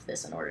living off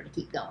this in order to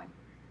keep going?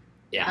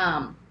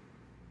 Yeah.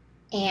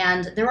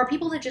 And there are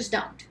people that just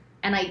don't.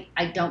 And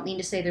I don't mean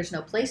to say there's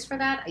no place for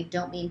that. I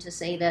don't mean to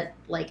say that,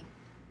 like,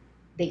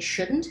 they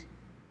shouldn't.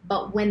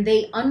 But when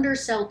they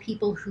undersell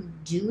people who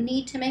do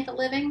need to make a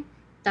living,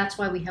 that's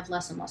why we have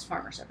less and less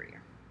farmers every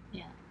year.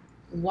 Yeah.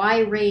 Why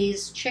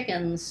raise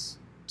chickens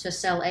to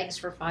sell eggs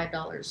for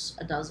 $5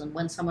 a dozen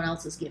when someone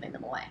else is giving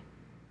them away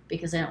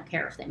because they don't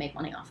care if they make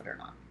money off it or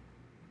not?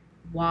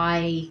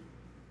 Why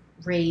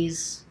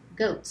raise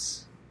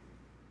goats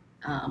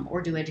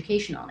or do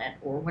education on it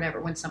or whatever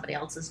when somebody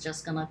else is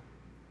just going to,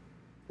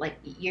 like,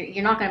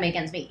 you're not going to make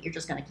ends meet. You're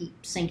just going to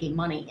keep sinking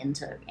money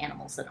into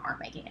animals that aren't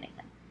making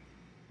anything.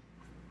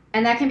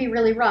 And that can be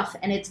really rough,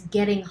 and it's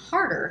getting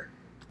harder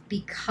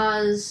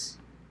because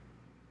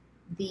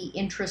the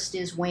interest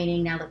is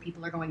waning now that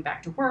people are going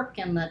back to work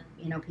and that,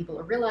 people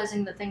are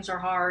realizing that things are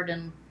hard,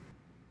 and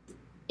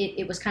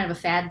it was kind of a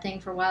fad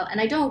thing for a while.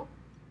 And I don't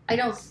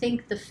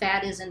think the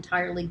fad is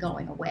entirely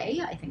going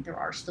away. I think there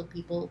are still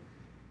people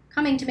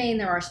coming to Maine.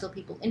 There are still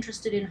people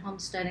interested in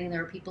homesteading.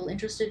 There are people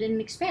interested in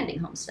expanding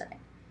homesteading.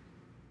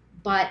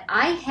 But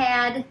I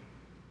had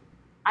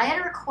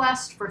a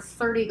request for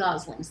 30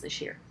 goslings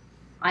this year.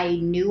 I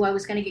knew I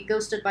was going to get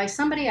ghosted by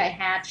somebody.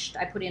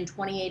 I put in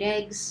 28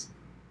 eggs.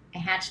 I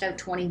hatched out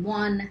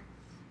 21.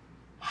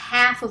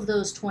 Half of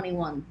those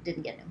 21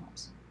 didn't get new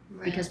homes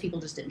because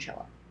people just didn't show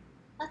up.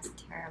 That's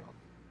terrible.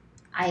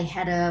 I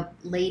had a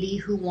lady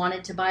who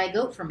wanted to buy a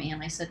goat from me,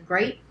 and I said,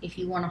 great, if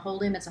you want to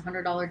hold him, it's a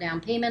 $100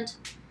 down payment.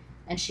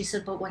 And she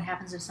said, but what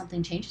happens if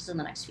something changes in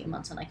the next few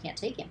months and I can't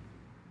take him?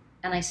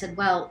 And I said,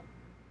 well,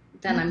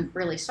 then I'm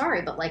really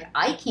sorry, but, like,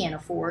 I can't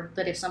afford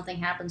that if something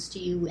happens to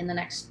you in the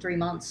next 3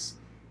 months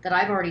that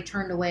I've already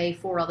turned away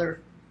for other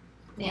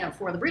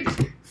breeders.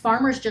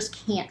 Farmers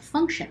just can't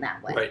function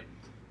that way. Right.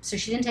 So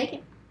she didn't take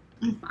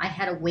him. I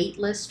had a wait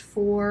list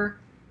for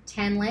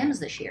 10 lambs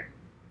this year.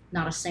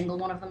 Not a single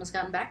one of them has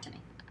gotten back to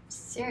me.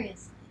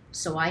 Seriously.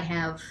 So I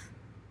have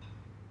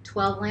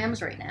 12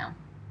 lambs right now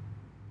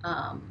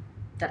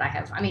that I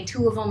have. I mean,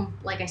 2 of them,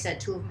 like I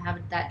said, 2 of them have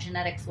that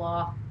genetic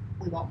flaw.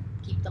 We won't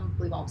keep them.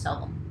 We won't sell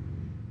them.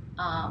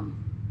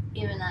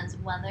 Even as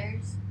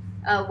wethers?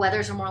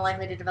 Wethers are more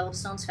likely to develop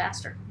stones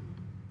faster.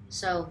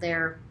 So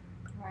they're,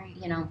 right.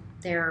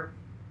 they're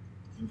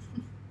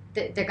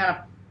going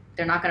to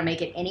they're not going to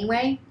make it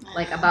anyway.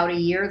 Like about a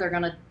year, they're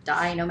going to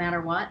die no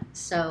matter what.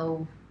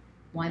 So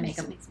why make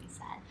them? Makes me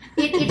sad.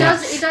 It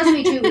does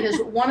me too,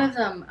 because one of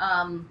them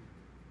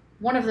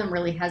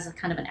really has a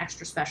kind of an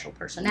extra special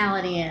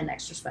personality and an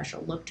extra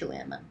special look to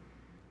him,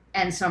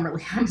 and so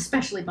I'm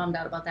especially bummed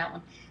out about that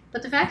one.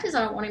 But the fact is,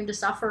 I don't want him to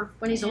suffer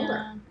when he's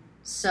older.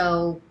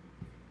 So,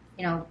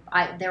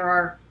 there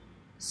are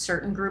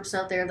certain groups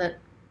out there that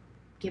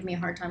give me a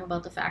hard time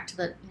about the fact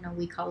that,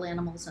 we cull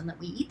animals and that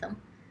we eat them.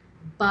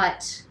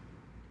 But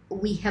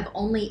we have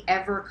only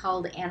ever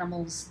culled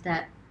animals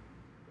that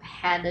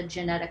had a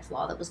genetic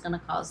flaw that was going to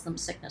cause them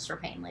sickness or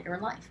pain later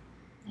in life.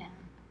 Yeah.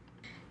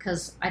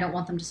 Because I don't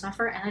want them to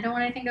suffer, and I don't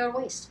want anything to go to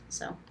waste.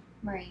 So.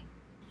 Right.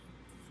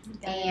 You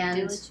gotta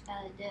do what you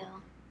gotta do.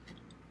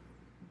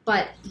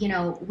 But,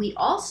 we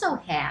also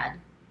had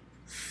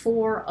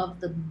 4 of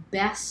the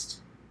best,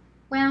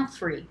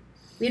 3.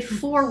 We had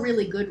 4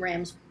 really good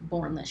rams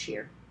born this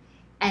year.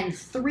 And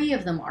 3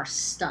 of them are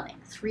stunning.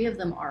 3 of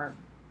them are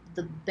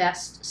the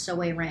best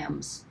Soay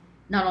rams,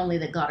 not only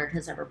that Goddard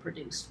has ever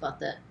produced, but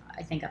that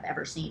I think I've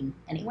ever seen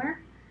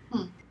anywhere.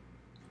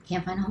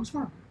 Can't find homes for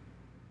them.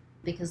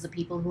 Because the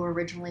people who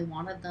originally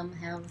wanted them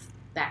have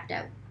backed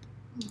out.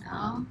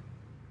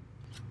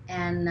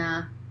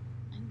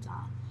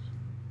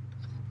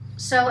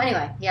 So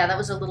anyway, that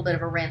was a little bit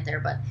of a rant there,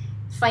 but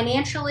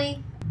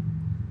financially,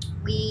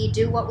 we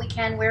do what we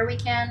can where we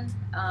can.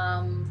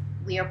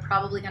 We are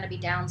probably going to be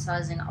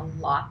downsizing a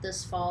lot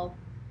this fall.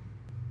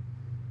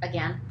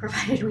 Again,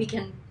 provided we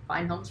can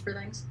find homes for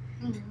things.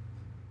 Mm-hmm.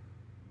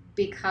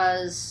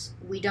 Because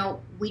we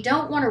don't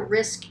want to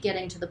risk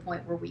getting to the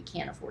point where we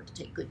can't afford to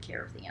take good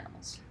care of the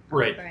animals.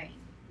 Right.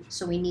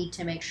 So we need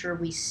to make sure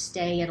we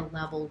stay at a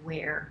level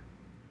where,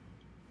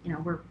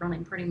 we're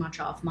running pretty much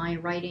off my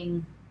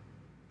writing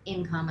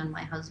income and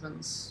my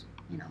husband's,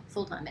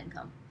 full-time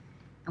income.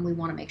 And we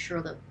want to make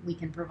sure that we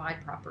can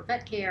provide proper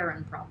vet care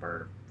and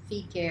proper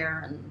feed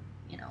care, and,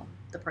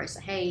 the price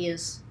of hay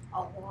is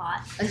a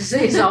lot.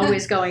 is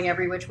always going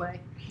every which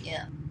way.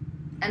 Yeah.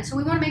 And so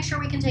we want to make sure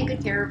we can take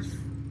good care of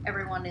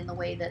everyone in the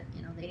way that,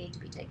 they need to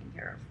be taken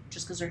care of.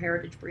 Just because they're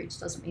heritage breeds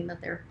doesn't mean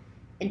that they're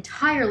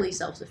entirely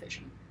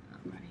self-sufficient.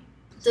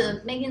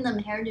 Right. Making them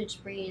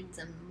heritage breeds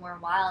and more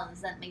wild,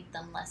 does that make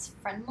them less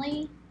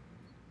friendly?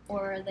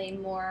 Or are they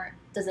more,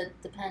 does it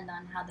depend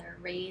on how they're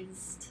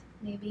raised,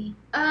 maybe?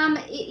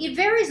 It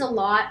varies a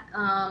lot,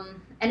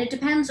 and it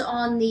depends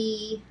on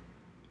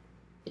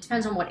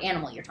what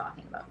animal you're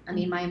talking about. I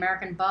mean, my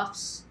American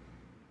Buffs,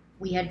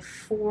 we had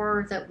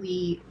 4 that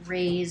we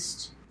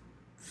raised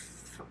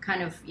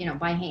kind of,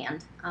 by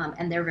hand,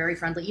 and they're very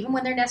friendly. Even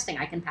when they're nesting,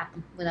 I can pat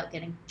them without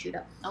getting chewed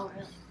up. Oh,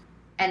 really?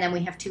 And then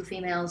we have 2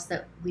 females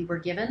that we were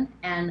given,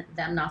 and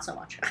them not so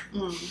much.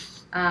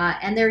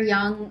 And they're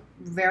young,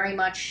 very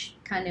much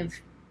kind of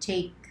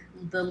take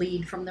the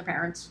lead from their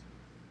parents.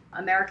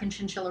 American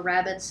chinchilla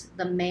rabbits,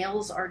 the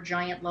males are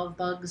giant love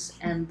bugs,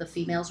 and the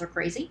females are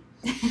crazy.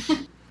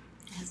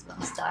 As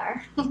most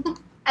are.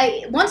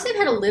 Once they've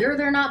had a litter,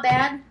 they're not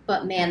bad,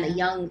 but man, the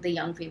young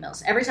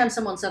females. Every time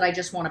someone said, I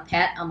just want a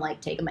pet, I'm like,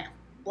 take a male.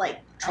 Like,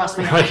 trust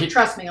me on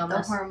the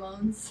this.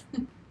 hormones.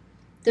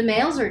 The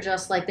males are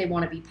just like, they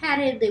want to be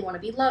petted, they want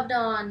to be loved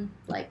on.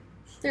 Like,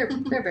 they're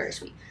very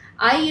sweet.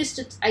 I used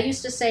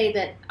to say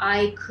that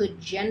I could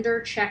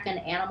gender check an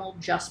animal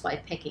just by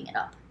picking it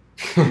up.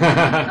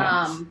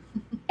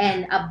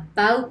 And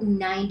about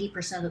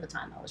 90% of the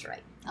time I was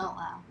right. Oh,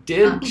 wow.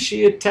 Did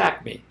she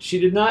attack me? She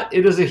did not.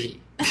 It is a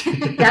he.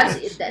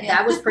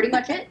 That was pretty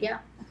much it, yeah.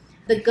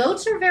 The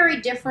goats are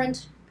very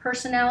different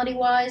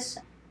personality-wise.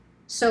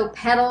 So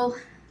Petal,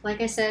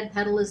 like I said,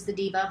 Petal is the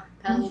diva.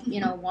 Petal,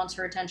 wants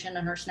her attention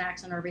and her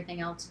snacks and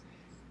everything else.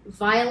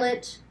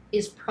 Violet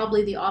is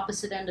probably the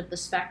opposite end of the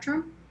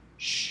spectrum.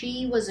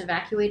 She was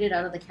evacuated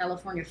out of the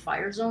California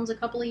fire zones a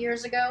couple of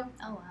years ago.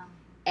 Oh, wow.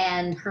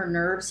 And her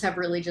nerves have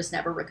really just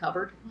never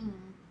recovered.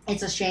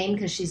 It's a shame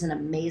because she's an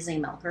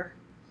amazing milker.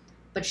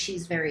 But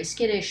she's very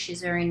skittish,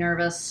 she's very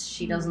nervous.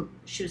 She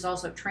was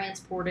also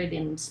transported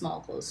in small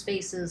closed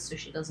spaces, so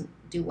she doesn't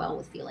do well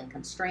with feeling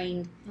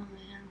constrained. Oh,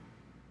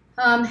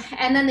 yeah.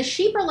 And then the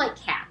sheep are like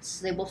cats.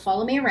 They will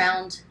follow me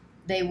around.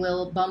 They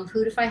will bum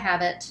food if I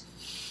have it.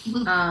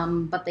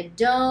 But they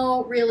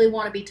don't really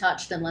want to be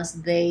touched unless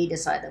they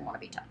decide they want to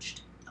be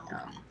touched. Okay.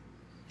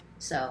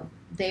 So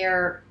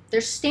they're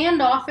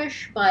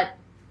standoffish, but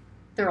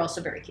they're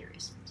also very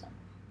curious. So.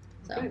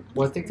 Okay.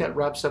 Well, I think that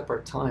wraps up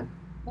our time.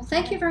 Well,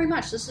 thank you very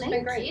much. This has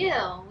been great. Thank you.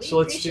 We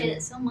appreciate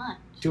it so much.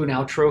 Do an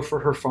outro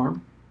for her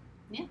farm.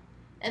 Yeah.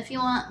 If you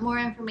want more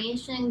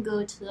information,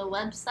 go to the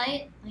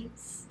website.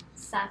 It's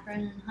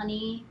Saffron and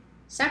Honey.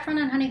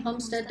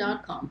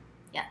 SaffronandHoneyHomestead.com.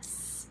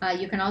 Yes.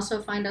 You can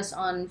also find us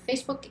on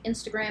Facebook,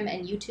 Instagram,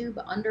 and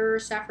YouTube under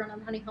Saffron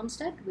and Honey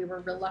Homestead. We were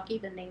real lucky.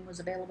 The name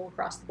was available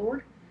across the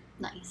board.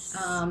 Nice.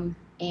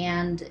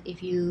 And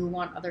if you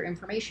want other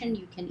information,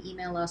 you can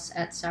email us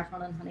at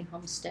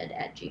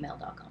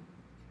saffronandhoneyhomestead@gmail.com.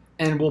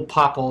 And we'll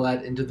pop all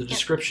that into the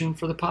description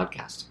for the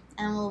podcast.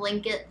 And we'll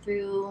link it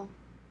through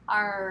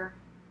our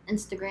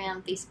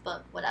Instagram,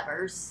 Facebook,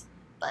 whatevers.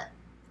 But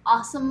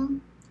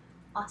awesome.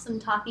 awesome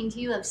talking to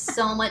you. You have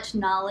so much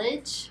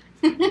knowledge.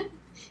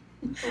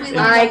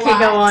 I could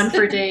go on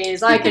for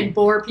days. I can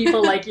bore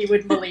people like you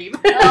wouldn't believe.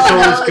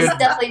 Oh, no, it's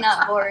definitely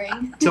not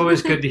boring. It's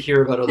always good to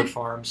hear about other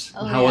farms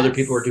and how other yes.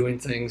 people are doing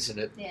things, and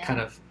it kind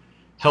of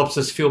helps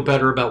us feel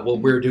better about what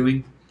we're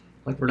doing.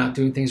 Like we're not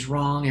doing things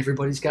wrong.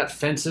 Everybody's got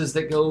fences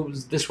that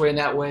goes this way and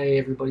that way.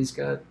 Everybody's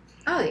got...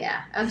 Oh,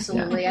 yeah,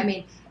 absolutely. I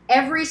mean,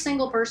 every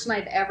single person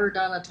I've ever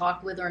done a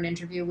talk with or an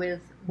interview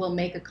with will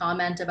make a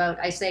comment about,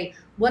 I say,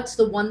 what's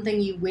the one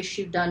thing you wish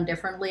you'd done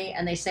differently?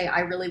 And they say, I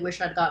really wish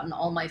I'd gotten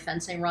all my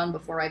fencing run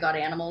before I got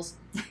animals,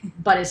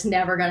 but it's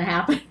never going to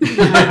happen.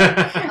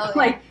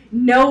 Like,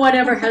 no one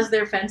ever has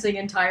their fencing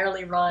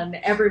entirely run.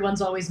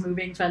 Everyone's always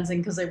moving fencing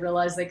because they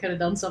realize they could have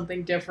done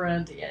something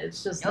different. Yeah,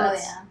 it's just,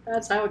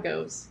 that's how it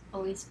goes.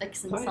 Always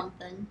fixing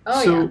something.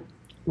 Oh, so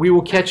we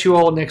will catch you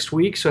all next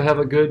week, so have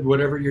a good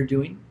whatever you're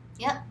doing.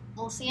 Yep.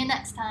 We'll see you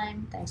next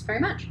time. Thanks very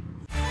much.